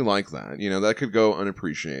 Yeah. I really like that. You know, that could go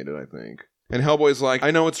unappreciated, I think. And Hellboy's like,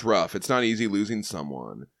 I know it's rough. It's not easy losing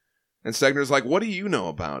someone. And Stegner's like, what do you know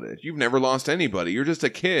about it? You've never lost anybody. You're just a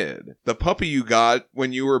kid. The puppy you got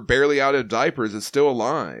when you were barely out of diapers is still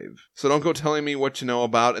alive. So don't go telling me what you know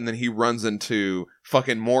about. And then he runs into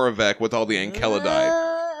fucking Moravec with all the Enceladite.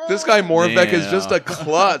 This guy Moravec is just a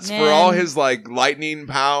klutz for all his, like, lightning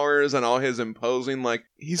powers and all his imposing, like,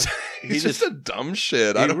 he's just a dumb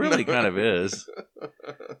shit. I He don't really know. kind of is.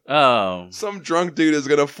 Oh. Some drunk dude is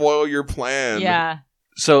gonna foil your plan. Yeah.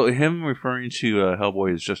 So him referring to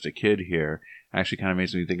Hellboy as just a kid here actually kind of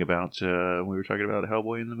makes me think about when we were talking about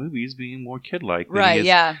Hellboy in the movies being more kid-like. than he Right. is.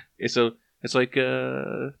 Yeah. So it's like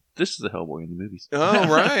this is the Hellboy in the movies.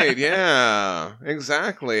 Oh, right. Yeah.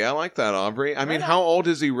 Exactly. I like that, Aubrey. I mean, how old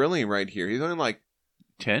is he really right here? He's only like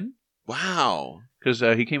 10? Wow. Because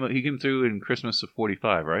he came through in Christmas of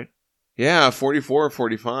 45, right? Yeah, 44 or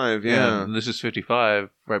 45. Yeah. And this is 55,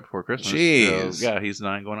 right before Christmas. Jeez. So, yeah, he's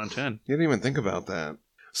 9 going on 10. You didn't even think about that.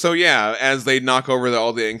 So, yeah, as they knock over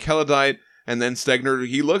all the Enceladite, and then Stegner,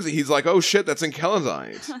 he's like, oh shit, that's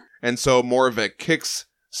Enceladite. And so Moravec kicks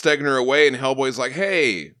Stegner away, and Hellboy's like,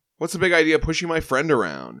 hey, what's the big idea of pushing my friend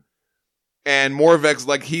around? And Moravec's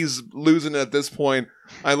like, he's losing it at this point.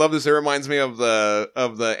 I love this. It reminds me of the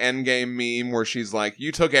Endgame meme where she's like,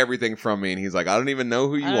 you took everything from me. And he's like, I don't even know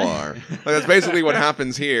who you are. Like, that's basically what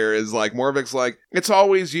happens here is like, Moravec's like, it's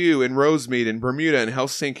always you in Rosemead and Bermuda and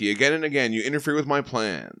Helsinki. Again and again, you interfere with my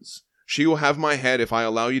plans. She will have my head if I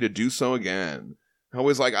allow you to do so again.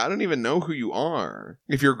 Hellboy's like, I don't even know who you are.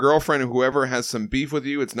 If your girlfriend or whoever has some beef with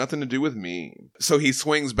you, it's nothing to do with me. So he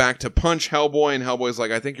swings back to punch Hellboy, and Hellboy's like,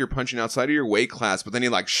 I think you're punching outside of your weight class. But then he,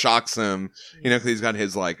 like, shocks him, you know, because he's got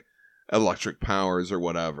his, like, electric powers or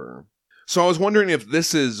whatever. So I was wondering if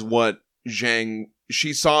this is what Zhang...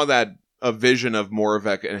 She saw a vision of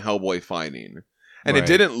Moravec and Hellboy fighting. And it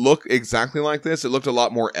didn't look exactly like this. It looked a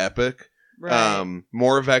lot more epic. Right.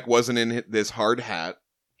 Moravec wasn't in this hard hat.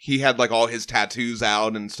 He had like all his tattoos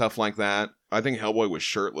out and stuff like that. I think Hellboy was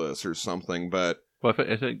shirtless or something, but... Well,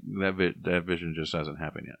 I think that vision just hasn't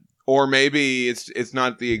happened yet. Or maybe it's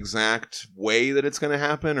not the exact way that it's going to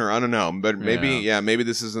happen, or I don't know. But maybe, maybe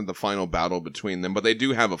this isn't the final battle between them, but they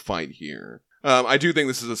do have a fight here. I do think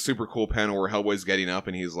this is a super cool panel where Hellboy's getting up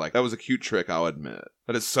and he's like, that was a cute trick, I'll admit.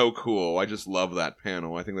 That is so cool. I just love that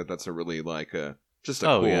panel. I think that's a really just a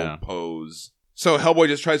cool pose. So Hellboy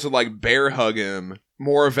just tries to like bear hug him.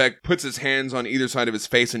 Moravec puts his hands on either side of his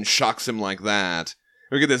face and shocks him like that.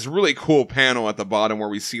 We get this really cool panel at the bottom where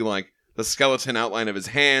we see like the skeleton outline of his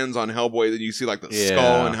hands on Hellboy. Then you see like the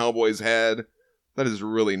skull in Hellboy's head. That is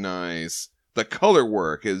really nice. The color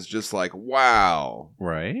work is just like, wow.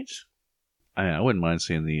 Right? I wouldn't mind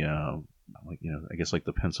seeing the, I guess like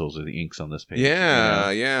the pencils or the inks on this page.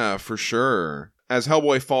 Yeah, for sure. As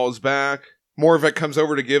Hellboy falls back, Moravec comes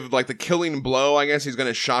over to give like the killing blow. I guess he's going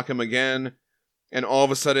to shock him again. And all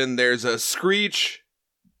of a sudden there's a screech.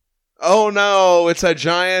 Oh no, it's a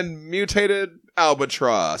giant mutated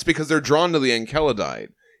albatross because they're drawn to the Enceladite.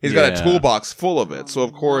 He's got a toolbox full of it. So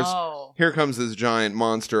of course, here comes this giant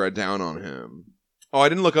monster down on him. Oh, I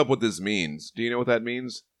didn't look up what this means. Do you know what that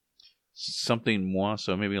means? Something moi,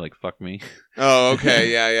 so maybe like fuck me. Oh,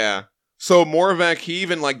 okay, yeah. So Moravec, he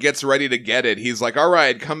even like gets ready to get it. He's like, all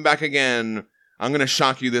right, come back again. I'm going to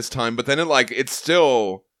shock you this time. But then it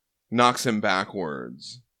still knocks him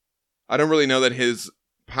backwards. I don't really know that his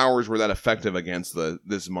powers were that effective against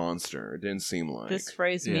this monster. It didn't seem like. This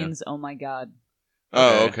phrase means, oh my god.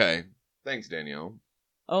 Oh, okay. Thanks, Danielle.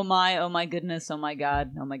 Oh my goodness, oh my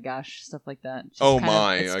god, oh my gosh, stuff like that.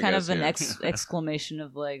 It's kind of an exclamation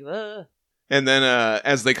of like, ugh. And then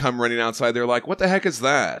as they come running outside, they're like, what the heck is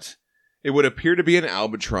that? It would appear to be an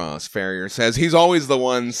albatross, Farrier says. He's always the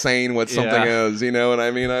one saying what something is, you know what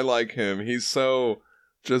I mean? I like him. He's so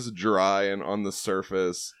just dry and on the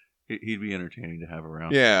surface. He'd be entertaining to have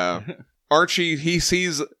around. Yeah. Archie, he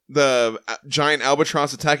sees the giant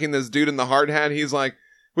albatross attacking this dude in the hard hat. He's like,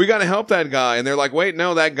 we gotta help that guy. And they're like, wait,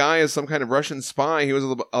 no, that guy is some kind of Russian spy. He was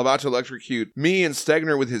about to electrocute me and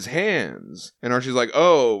Stegner with his hands. And Archie's like,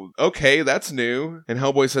 oh, okay, that's new. And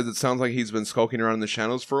Hellboy says it sounds like he's been skulking around in the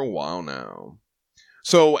shadows for a while now.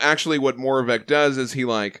 So actually what Moravec does is he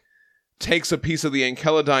like takes a piece of the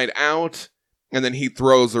Enceladite out, and then he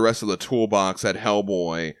throws the rest of the toolbox at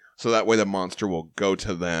Hellboy. So that way the monster will go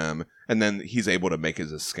to them, and then he's able to make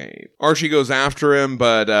his escape. Archie goes after him,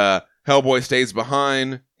 but Hellboy stays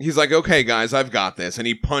behind. He's like, okay, guys, I've got this. And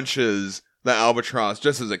he punches the albatross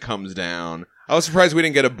just as it comes down. I was surprised we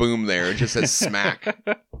didn't get a boom there. It just says smack.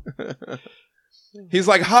 He's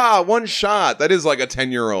like, ha, one shot. That is like a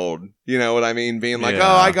 10-year-old. You know what I mean? Being like, oh,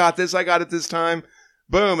 I got it this time.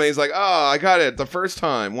 Boom. And he's like, oh, I got it the first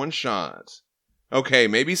time. One shot. Okay,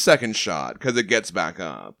 maybe second shot, because it gets back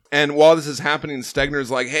up. And while this is happening,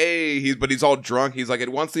 Stegner's like, hey, but he's all drunk. He's like,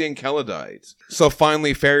 it wants the Enceladite. So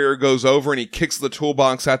finally, Farrier goes over and he kicks the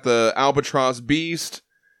toolbox at the albatross beast,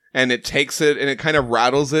 and it takes it, and it kind of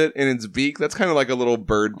rattles it in its beak. That's kind of like a little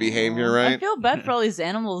bird behavior, right? I feel bad for all these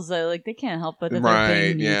animals that, like, they can't help but that they're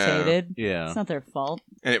being mutated. Yeah. It's not their fault.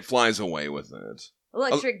 And it flies away with it.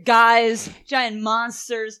 Electric guys, giant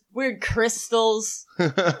monsters, weird crystals.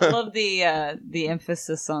 I love the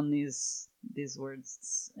emphasis on these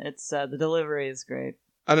words. It's the delivery is great.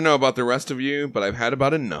 I don't know about the rest of you, but I've had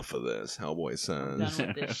about enough of this, Hellboy says. Done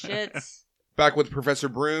with this shit. Back with Professor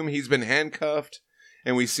Broom, he's been handcuffed,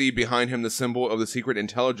 and we see behind him the symbol of the Secret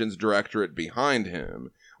Intelligence Directorate behind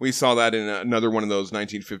him. We saw that in another one of those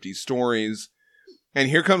 1950s stories. And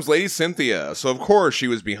here comes Lady Cynthia. So, of course, she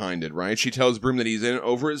was behind it, right? She tells Broom that he's in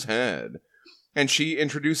over his head. And she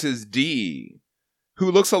introduces Dee, who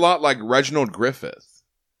looks a lot like Reginald Griffith.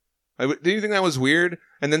 Did you think that was weird?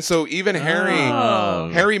 And then so even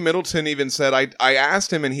Harry Middleton even said, I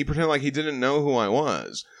asked him and he pretended like he didn't know who I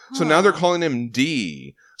was. So now they're calling him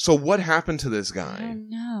Dee. So what happened to this guy? I don't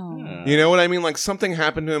know. You know what I mean? Like something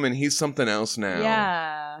happened to him and he's something else now.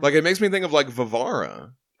 Yeah. Like it makes me think of like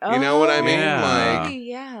Vivara. You know what I mean? Yeah. Like,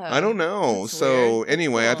 yeah. I don't know. That's So weird.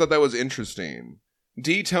 anyway, Cool. I thought that was interesting.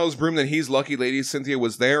 Dee tells Broom that he's lucky Lady Cynthia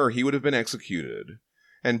was there or he would have been executed.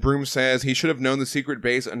 And Broom says he should have known the secret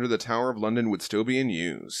base under the Tower of London would still be in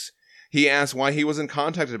use. He asks why he wasn't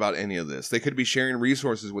contacted about any of this. They could be sharing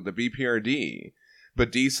resources with the BPRD.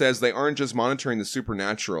 But Dee says they aren't just monitoring the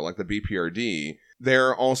supernatural like the BPRD.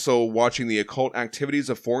 They're also watching the occult activities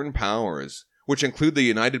of foreign powers, which include the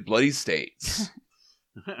United Bloody States.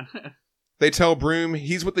 They tell Broom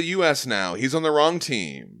he's with the U.S. now. He's on the wrong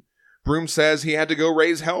team. Broom says he had to go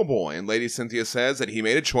raise Hellboy, and Lady Cynthia says that he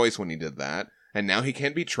made a choice when he did that, and now he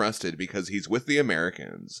can't be trusted because he's with the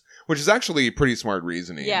Americans, which is actually pretty smart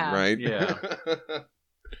reasoning, right? Yeah.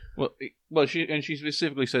 Well, she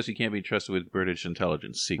specifically says he can't be trusted with British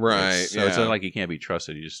intelligence secrets. Right, So it's not like he can't be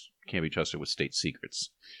trusted. He just can't be trusted with state secrets.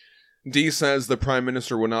 Dee says the Prime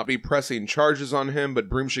Minister will not be pressing charges on him, but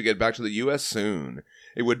Broom should get back to the U.S. soon.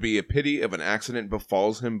 It would be a pity if an accident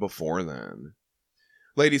befalls him before then.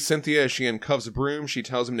 Lady Cynthia, as she uncuffs Broom, she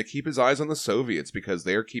tells him to keep his eyes on the Soviets because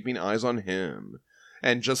they are keeping eyes on him.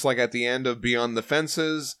 And just like at the end of Beyond the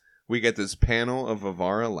Fences, we get this panel of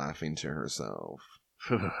Vivara laughing to herself.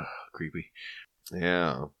 Creepy.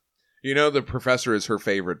 Yeah. You know the professor is her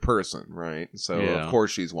favorite person, right? So, of course,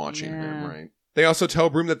 she's watching him, right? They also tell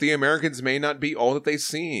Broom that the Americans may not be all that they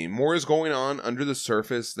seem. More is going on under the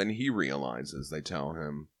surface than he realizes, they tell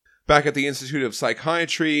him. Back at the Institute of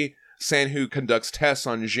Psychiatry, Sanhu conducts tests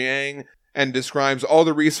on Jiang and describes all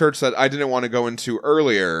the research that I didn't want to go into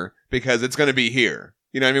earlier because it's going to be here.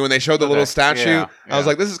 You know what I mean? When they showed the little statue, I was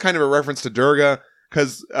like, this is kind of a reference to Durga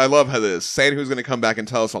because I love how this. Sanhu's going to come back and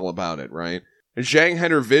tell us all about it, right? Jiang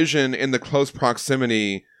had her vision in the close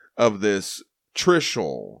proximity of this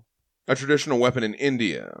Trishul, a traditional weapon in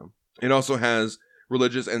India. It also has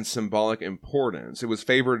religious and symbolic importance. It was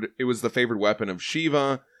the favored weapon of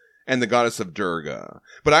Shiva and the goddess of Durga.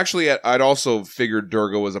 But actually, I'd also figured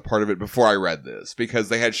Durga was a part of it before I read this, because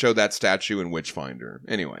they had showed that statue in Witchfinder.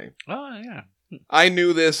 Anyway. Oh, yeah. I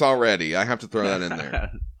knew this already. I have to throw that in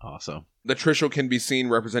there. Awesome. The Trishul can be seen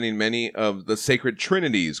representing many of the sacred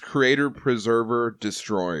trinities: Creator, Preserver,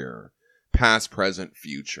 Destroyer. Past, present,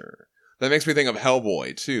 future. That makes me think of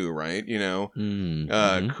Hellboy, too, right? You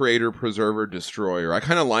know? Creator, Preserver, Destroyer. I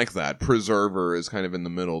kind of like that. Preserver is kind of in the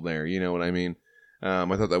middle there. You know what I mean? I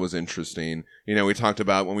thought that was interesting. You know, we talked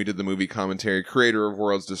about when we did the movie commentary, Creator of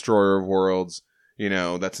Worlds, Destroyer of Worlds. You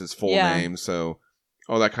know, that's his full name. So,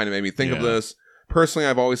 that kind of made me think of this. Personally,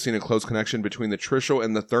 I've always seen a close connection between the Trishul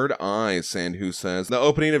and the third eye, Sandhu says. The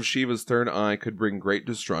opening of Shiva's third eye could bring great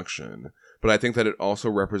destruction, but I think that it also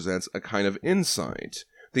represents a kind of insight.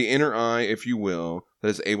 The inner eye, if you will, that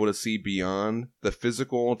is able to see beyond the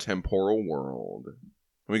physical, temporal world.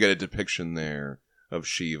 We got a depiction there of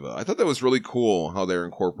Shiva. I thought that was really cool how they're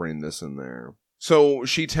incorporating this in there. So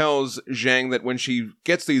she tells Zhang that when she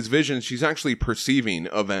gets these visions, she's actually perceiving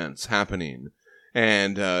events happening,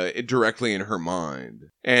 and directly in her mind.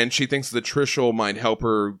 And she thinks the Trishul might help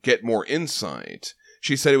her get more insight.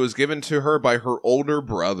 She said it was given to her by her older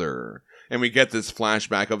brother. And we get this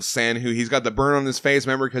flashback of Sanhu. He's got the burn on his face,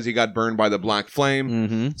 remember, because he got burned by the black flame?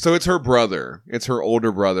 Mm-hmm. So it's her brother. It's her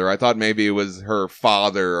older brother. I thought maybe it was her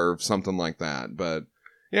father or something like that. But,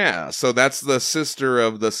 yeah. So that's the sister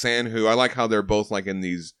of the Sanhu. I like how they're both, like, in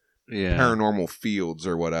these paranormal fields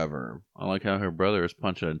or whatever. I like how her brother is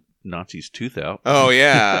punching a Nazi's tooth out. Oh,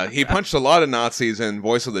 yeah. He punched a lot of Nazis in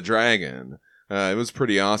Voice of the Dragon. It was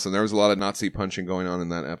pretty awesome. There was a lot of Nazi punching going on in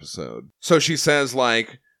that episode. So she says,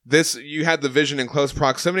 like, this, you had the vision in close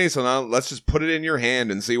proximity, so now let's just put it in your hand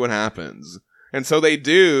and see what happens. And so they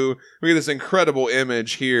do. We get this incredible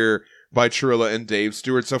image here by Trilla and Dave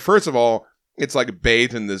Stewart. So first of all, it's like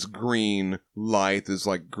bathed in this green light, this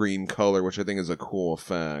like green color, which I think is a cool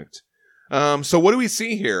effect. So what do we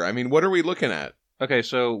see here? I mean, what are we looking at? Okay,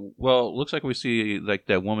 so, well, it looks like we see like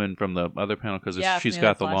that woman from the other panel because she's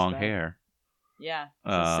got the long hair. Yeah,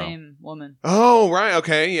 it's the same woman. Oh, right.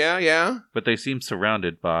 Okay. Yeah. But they seem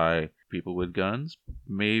surrounded by people with guns.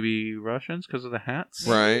 Maybe Russians because of the hats.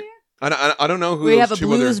 Right. I don't know who we those have a two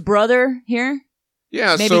blues brother here.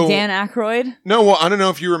 Yeah. Maybe so, Dan Aykroyd. No, well, I don't know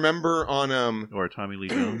if you remember on or Tommy Lee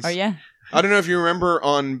Jones. Oh yeah. I don't know if you remember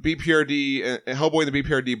on BPRD Hellboy and the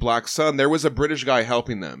BPRD Black Sun. There was a British guy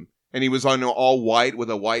helping them, and he was on all white with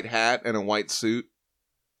a white hat and a white suit.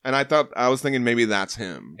 And I was thinking maybe that's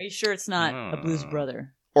him. Are you sure it's not a blues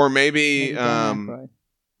brother? Or maybe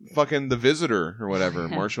fucking The Visitor or whatever,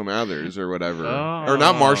 Marshall Mathers or whatever. Or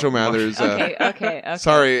not Marshall Mathers. Okay.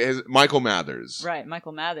 Sorry, Michael Mathers. Right,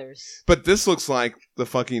 Michael Mathers. But this looks like the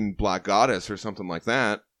fucking Black Goddess or something like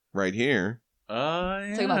that right here. Yeah.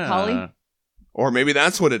 Talking about Kali? Or maybe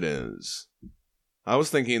that's what it is. I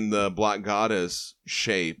was thinking the Black Goddess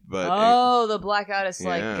shape, but the Black Goddess,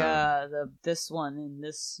 like this one in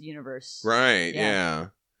this universe, right? Yeah.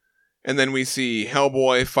 And then we see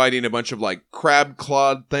Hellboy fighting a bunch of like crab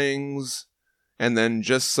clawed things, and then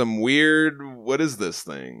just some weird. What is this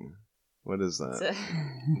thing? What is that?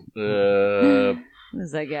 What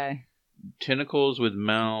is that guy? Tentacles with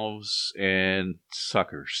mouths and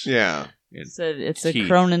suckers. Yeah, it's a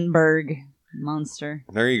Cronenberg. monster.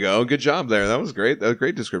 There you go. Good job there. That was great. That was a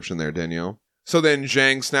great description there, Danielle. So then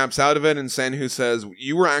Zhang snaps out of it, and Sanhu says,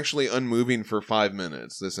 "You were actually unmoving for 5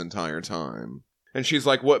 minutes this entire time." And she's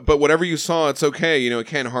like, "What? But whatever you saw, it's okay. You know, it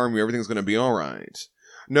can't harm you. Everything's going to be all right."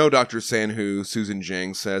 "No, Dr. Sanhu," Susan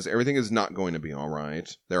Zhang says, "everything is not going to be all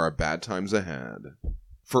right. There are bad times ahead.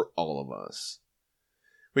 For all of us."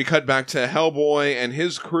 We cut back to Hellboy and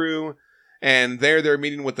his crew, and they're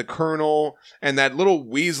meeting with the Colonel and that little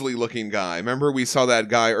Weasley-looking guy. Remember, we saw that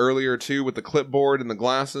guy earlier, too, with the clipboard and the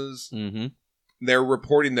glasses? Mm-hmm. They're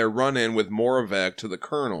reporting their run-in with Moravec to the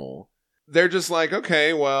Colonel. They're just like,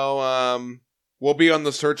 "Okay, well, we'll be on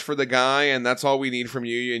the search for the guy, and that's all we need from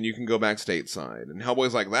you, and you can go back stateside." And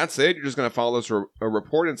Hellboy's like, "That's it? You're just going to follow us a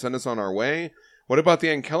report and send us on our way? What about the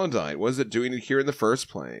Enceladite? What is it doing here in the first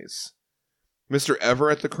place?" "Mr.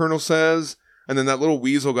 Everett," the Colonel says, and then that little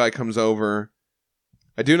weasel guy comes over.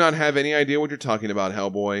 "I do not have any idea what you're talking about,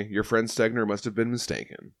 Hellboy. Your friend Stegner must have been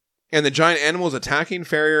mistaken." And the giant animals attacking,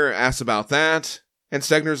 Farrier asks about that. And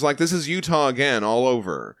Stegner's like, "This is Utah again, all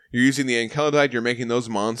over. You're using the Enceladite, you're making those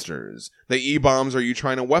monsters. The E-bombs, are you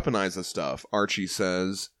trying to weaponize the stuff?" Archie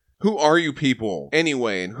says. "Who are you people,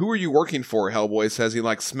 anyway, and who are you working for?" Hellboy says. He,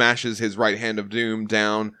 smashes his right hand of doom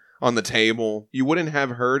down on the table. "You wouldn't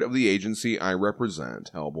have heard of the agency I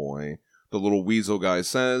represent, Hellboy," the little weasel guy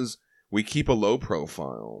says. "We keep a low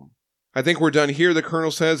profile." "I think we're done here," the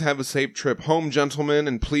Colonel says. "Have a safe trip home, gentlemen,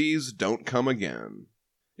 and please don't come again."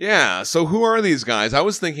 Yeah, so who are these guys? I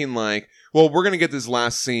was thinking well, we're going to get this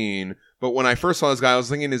last scene, but when I first saw this guy, I was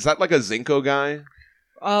thinking, is that like a Zinco guy?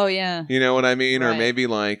 Oh, yeah. You know what I mean? Right. Or maybe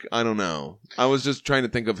I don't know. I was just trying to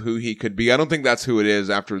think of who he could be. I don't think that's who it is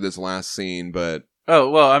after this last scene, but... Oh,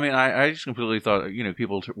 well, I mean, I just completely thought,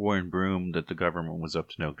 people were in Broome that the government was up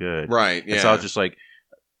to no good. Right, yeah. And so I was just like,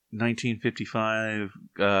 1955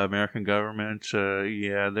 American government,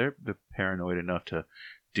 they're paranoid enough to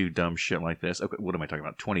do dumb shit like this. Okay, what am I talking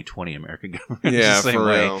about? 2020 American government. Yeah, the same for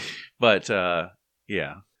way. real. But,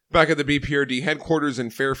 yeah. Back at the BPRD headquarters in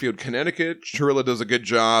Fairfield, Connecticut, Chirilla does a good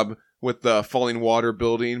job with the falling water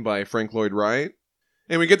building by Frank Lloyd Wright.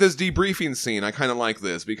 And we get this debriefing scene. I kind of like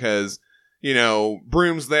this because,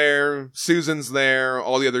 Broome's there, Susan's there,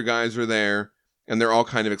 all the other guys are there, and they're all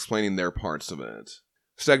kind of explaining their parts of it.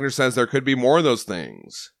 Stegner says there could be more of those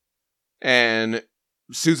things. And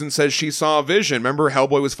Susan says she saw a vision. Remember,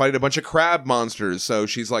 Hellboy was fighting a bunch of crab monsters, so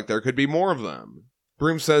she's like, there could be more of them.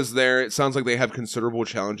 Broome says it sounds like they have considerable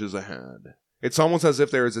challenges ahead. It's almost as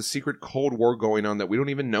if there is a secret Cold War going on that we don't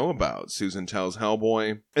even know about, Susan tells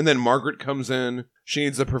Hellboy. And then Margaret comes in. She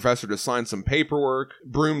needs the professor to sign some paperwork.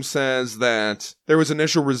 Broome says that there was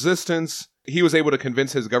initial resistance. He was able to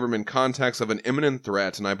convince his government contacts of an imminent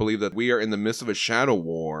threat, and I believe that we are in the midst of a shadow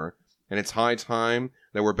war, and it's high time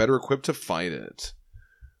that we're better equipped to fight it.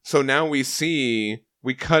 So now we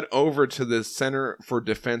cut over to the Center for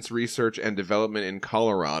Defense Research and Development in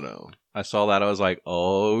Colorado. I saw that. I was like,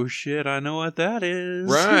 oh shit, I know what that is.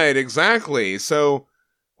 Right, exactly. So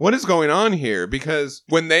what is going on here? Because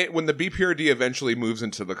when the BPRD eventually moves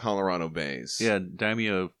into the Colorado base. Yeah,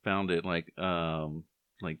 Daimyo found it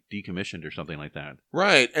decommissioned or something like that.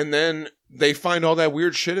 Right, and then they find all that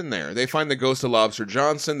weird shit in there. They find the ghost of Lobster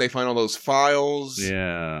Johnson. They find all those files.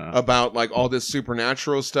 Yeah. About all this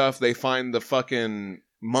supernatural stuff. They find the fucking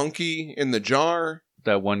monkey in the jar.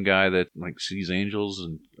 That one guy that sees angels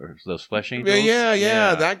or those flesh angels.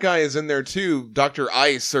 Yeah. That guy is in there too. Dr.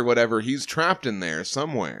 Ice or whatever. He's trapped in there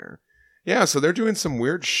somewhere. Yeah, so they're doing some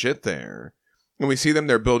weird shit there. And we see them,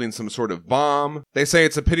 they're building some sort of bomb. They say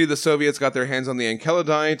it's a pity the Soviets got their hands on the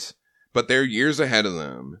Enceladite, but they're years ahead of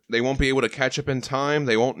them. They won't be able to catch up in time.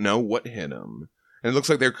 They won't know what hit them. And it looks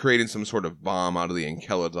like they're creating some sort of bomb out of the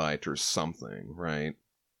Enceladite or something, right?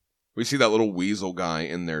 We see that little weasel guy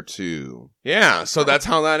in there too. Yeah, so that's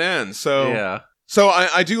how that ends. So yeah. So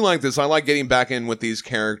I do like this. I like getting back in with these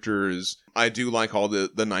characters. I do like all the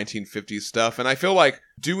 1950s stuff. And I feel like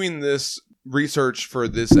doing this research for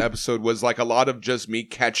this episode was a lot of just me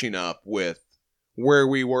catching up with where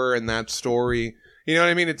we were in that story. You know what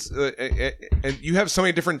I mean? It's and you have so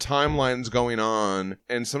many different timelines going on,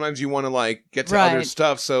 and sometimes you want to get to other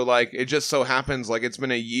stuff. So it just so happens it's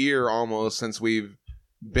been a year almost since we've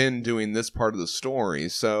been doing this part of the story.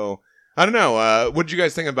 So I don't know. What did you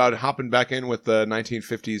guys think about hopping back in with the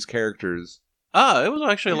 1950s characters? It was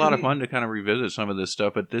actually a lot of fun to kind of revisit some of this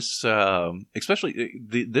stuff, but this, especially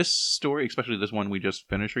this story, especially this one we just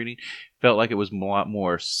finished reading, felt like it was a lot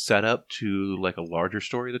more set up to a larger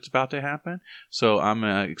story that's about to happen. So I'm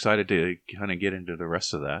excited to kind of get into the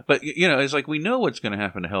rest of that. But it's we know what's going to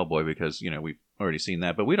happen to Hellboy because we've already seen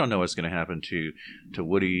that, but we don't know what's going to happen to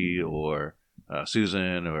Woody or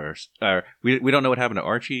Susan or we don't know what happened to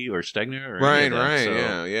Archie or Stegner or any of them,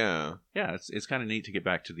 so, yeah. It's kind of neat to get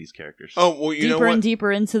back to these characters. Oh well, you know what? Deeper and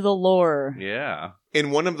deeper into the lore. Yeah.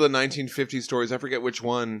 In one of the 1950 stories, I forget which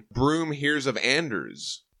one, Broom hears of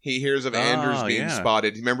Anders. He hears of Anders being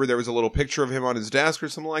spotted. Remember, there was a little picture of him on his desk or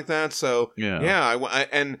something like that. So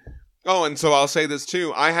and so I'll say this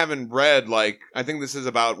too. I haven't read I think this is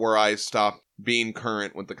about where I stopped being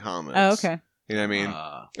current with the comics. Oh, okay. You know what I mean?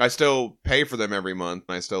 I still pay for them every month,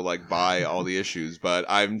 and I still buy all the issues, but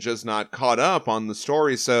I'm just not caught up on the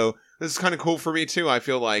story. So this is kind of cool for me too. I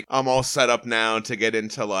feel like I'm all set up now to get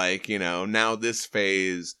into now this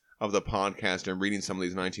phase of the podcast and reading some of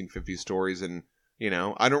these 1950 stories, and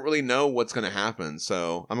I don't really know what's going to happen,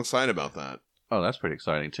 so I'm excited about that. Oh, that's pretty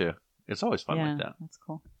exciting too. It's always fun like that. That's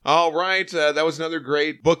cool. All right, that was another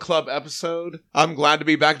great book club episode. I'm glad to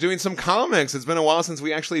be back doing some comics. It's been a while since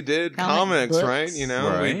we actually did comics, books. right?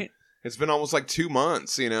 Right. It's been almost 2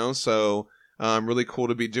 months, so really cool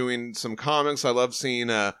to be doing some comics. I love seeing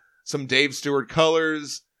some Dave Stewart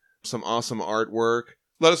colors, some awesome artwork.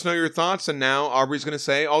 Let us know your thoughts, and now Aubrey's going to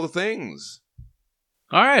say all the things.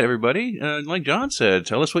 All right, everybody. Like John said,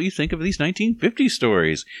 tell us what you think of these 1950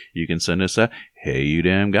 stories. You can send us a Hey You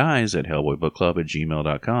Damn Guys at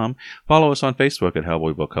HellboyBookClub@gmail.com. Follow us on Facebook at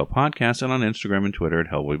Hellboy Book Club Podcast and on Instagram and Twitter at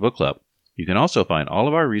Hellboy Book Club. You can also find all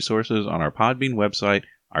of our resources on our Podbean website,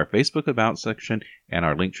 our Facebook About section, and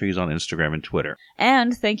our link trees on Instagram and Twitter.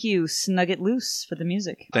 And thank you, Snug It Loose, for the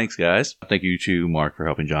music. Thanks, guys. Thank you to Mark for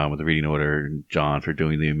helping John with the reading order, and John for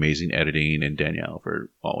doing the amazing editing, and Danielle for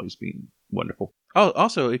always being wonderful. Oh,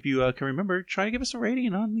 also, if you can remember, try to give us a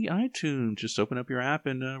rating on the iTunes. Just open up your app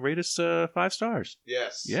and rate us 5 stars.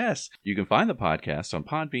 Yes. Yes. You can find the podcast on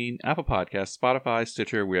Podbean, Apple Podcasts, Spotify,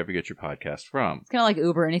 Stitcher, wherever you get your podcast from. It's kind of like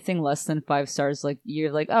Uber. Anything less than 5 stars,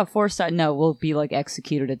 you're 4 stars. No, we'll be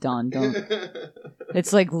executed at dawn. Don't.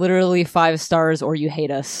 It's literally 5 stars or you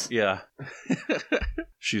hate us. Yeah.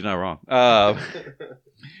 She's not wrong.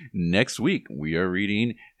 Next week, we are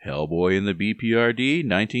reading Hellboy in the BPRD,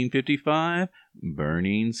 1955,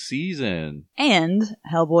 Burning Season. And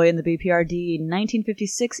Hellboy in the BPRD,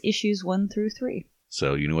 1956, issues 1 through 3.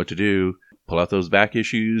 So you know what to do. Pull out those back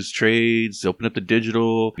issues, trades, open up the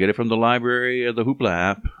digital, get it from the library or the Hoopla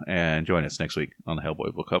app, and join us next week on the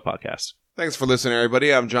Hellboy Book Club Podcast. Thanks for listening,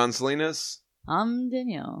 everybody. I'm John Salinas. I'm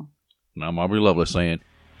Danielle. And I'm Aubrey Lovelace saying,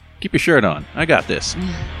 keep your shirt on. I got this.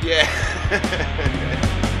 Yeah.